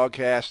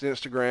 @DawgCast,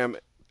 Instagram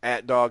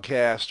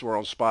 @DawgCast. We're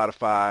on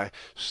Spotify,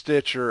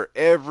 Stitcher,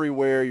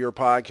 everywhere your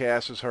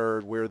podcast is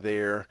heard, we're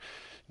there.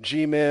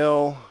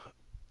 Gmail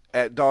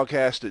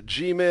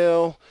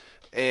 @DawgCast@gmail.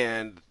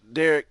 And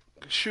Derek,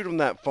 shoot them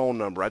that phone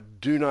number. I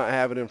do not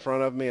have it in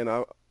front of me, and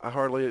I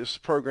hardly, it's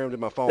programmed in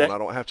my phone. I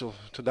don't have to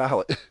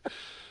dial it.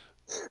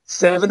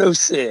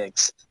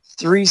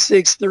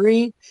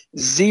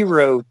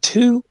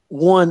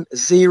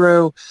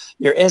 706-363-0210.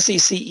 Your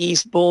SEC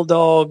East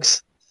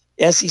Bulldogs,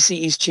 SEC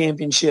East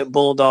Championship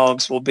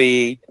Bulldogs will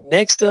be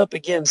next up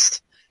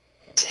against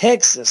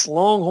Texas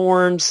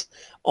Longhorns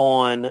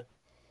on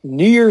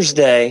New Year's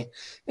Day.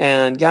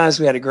 And guys,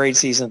 we had a great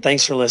season.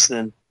 Thanks for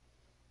listening.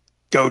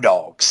 Go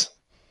Dogs.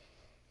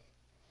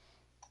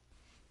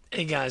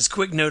 Hey guys,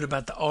 quick note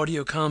about the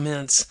audio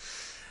comments.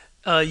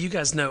 You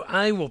guys know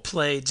I will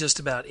play just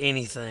about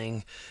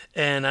anything,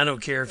 and I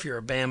don't care if you're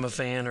a Bama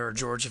fan or a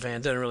Georgia fan,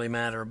 it doesn't really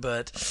matter,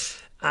 but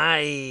I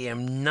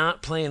am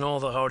not playing all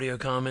the audio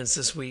comments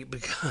this week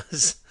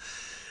because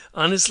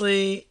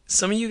Honestly,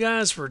 some of you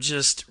guys were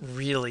just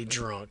really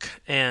drunk,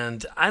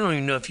 and I don't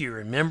even know if you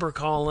remember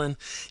calling.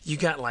 You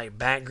got like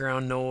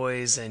background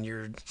noise, and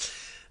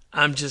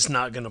I'm just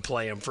not going to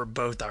play them for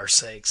both our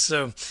sakes.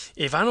 So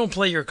if I don't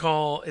play your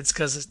call, it's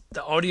because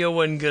the audio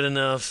wasn't good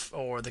enough,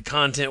 or the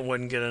content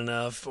wasn't good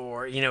enough,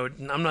 or,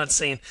 I'm not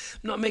saying,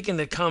 I'm not making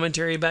the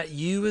commentary about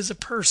you as a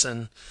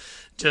person.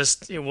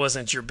 Just, it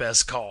wasn't your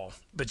best call.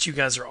 But you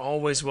guys are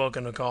always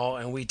welcome to call,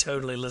 and we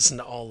totally listen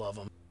to all of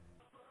them.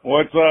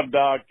 What's up,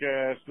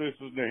 DawgCast? This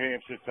is New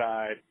Hampshire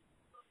Tide.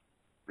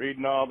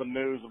 Reading all the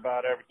news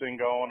about everything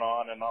going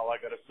on, and all I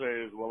got to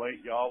say is, well,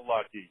 ain't y'all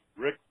lucky.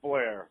 Ric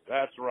Flair,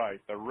 that's right,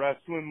 the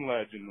wrestling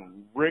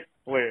legend, Ric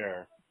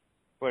Flair,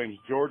 claims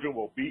Georgia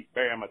will beat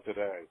Bama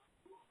today.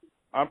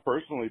 I'm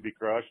personally be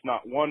crushed.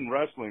 Not one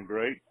wrestling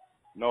great.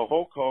 No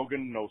Hulk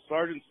Hogan, no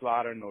Sergeant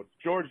Slaughter, no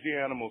George the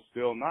Animal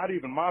Steel, not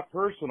even my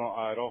personal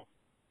idol,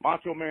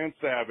 Macho Man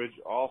Savage,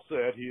 all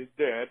said he is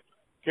dead,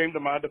 came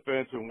to my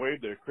defense and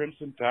waved their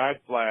Crimson Tide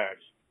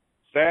flags.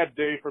 Sad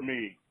day for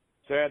me.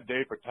 Sad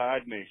day for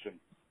Tide Nation.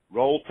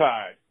 Roll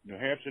Tide. New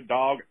Hampshire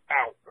Dog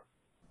out.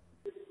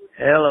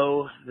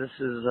 Hello, this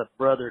is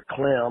Brother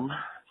Clem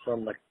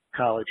from the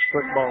college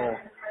football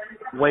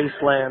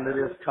wasteland that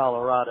is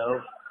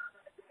Colorado.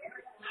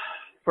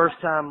 First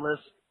time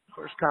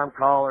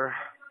caller.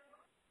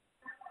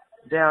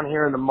 Down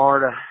here in the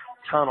MARTA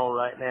tunnel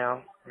right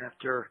now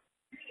after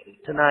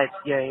tonight's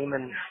game,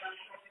 and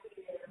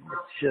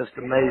it's just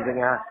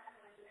amazing.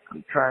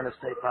 I'm trying to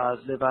stay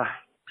positive. I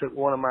took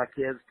one of my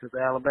kids to the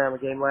Alabama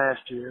game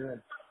last year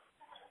and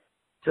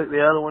took the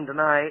other one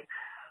tonight.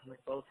 They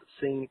both have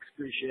seen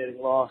excruciating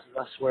losses.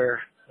 I swear,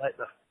 like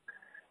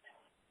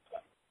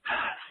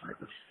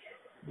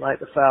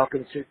the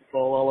Falcons Super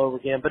Bowl all over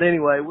again. But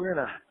anyway,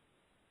 we're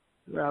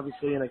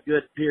obviously in a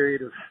good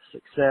period of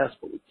success,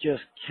 but we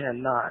just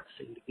cannot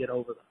seem to get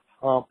over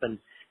the hump. And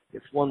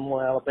if one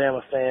more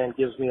Alabama fan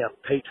gives me a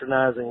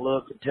patronizing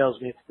look and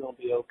tells me it's going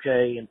to be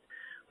okay and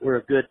we're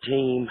a good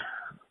team,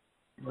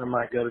 I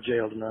might go to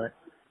jail tonight.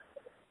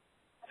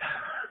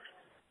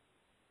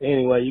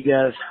 Anyway, you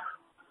guys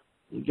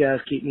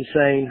keep me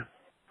sane.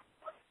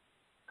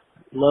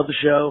 Love the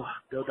show.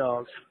 Go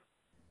Dogs.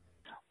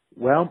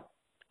 Well,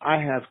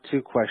 I have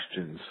two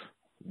questions.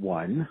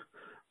 One,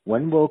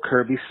 when will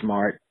Kirby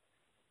Smart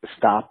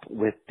stop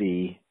with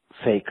the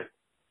fake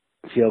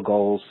field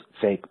goals,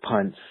 fake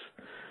punts?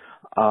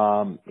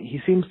 He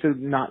seems to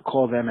not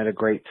call them at a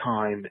great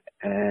time,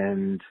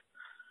 and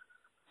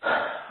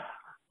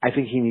I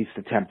think he needs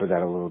to temper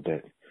that a little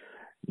bit.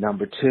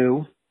 Number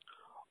two,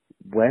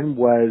 when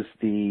was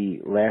the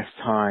last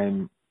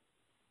time,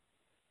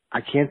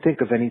 I can't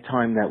think of any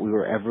time that we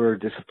were ever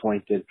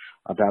disappointed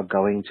about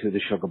going to the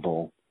Sugar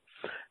Bowl.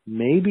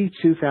 Maybe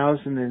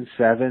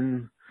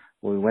 2007,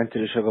 when we went to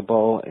the Sugar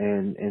Bowl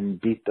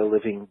and beat the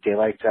living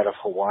daylights out of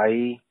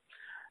Hawaii,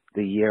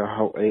 the year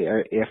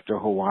after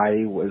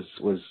Hawaii was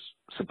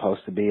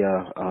supposed to be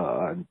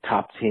a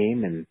top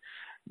team, and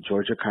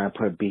Georgia kind of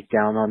put a beat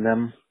down on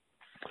them.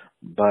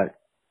 But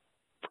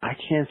I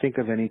can't think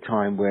of any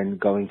time when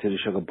going to the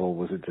Sugar Bowl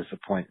was a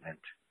disappointment.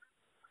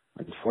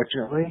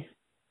 Unfortunately,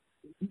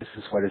 this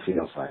is what it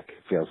feels like.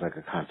 It feels like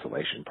a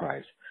consolation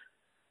prize.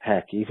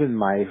 Heck, even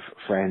my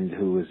friend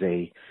who is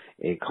a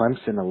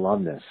Clemson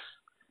alumnus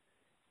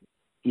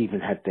even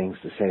had things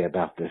to say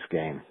about this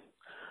game.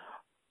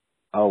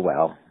 Oh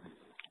well.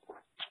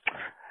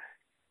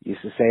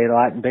 Used to say it a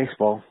lot in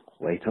baseball.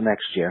 Wait till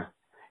next year.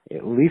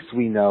 At least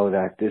we know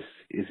that this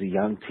is a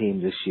young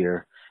team this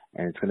year,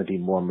 and it's going to be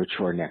more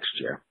mature next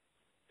year.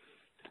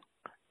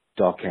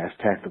 DawgCast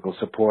technical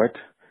support.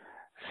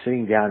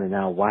 Sitting down and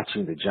now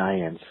watching the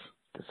Giants,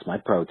 that's my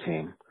pro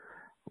team,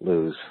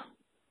 lose.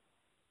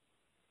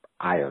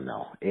 I don't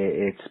know.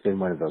 It's been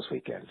one of those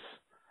weekends.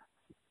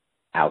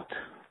 Out.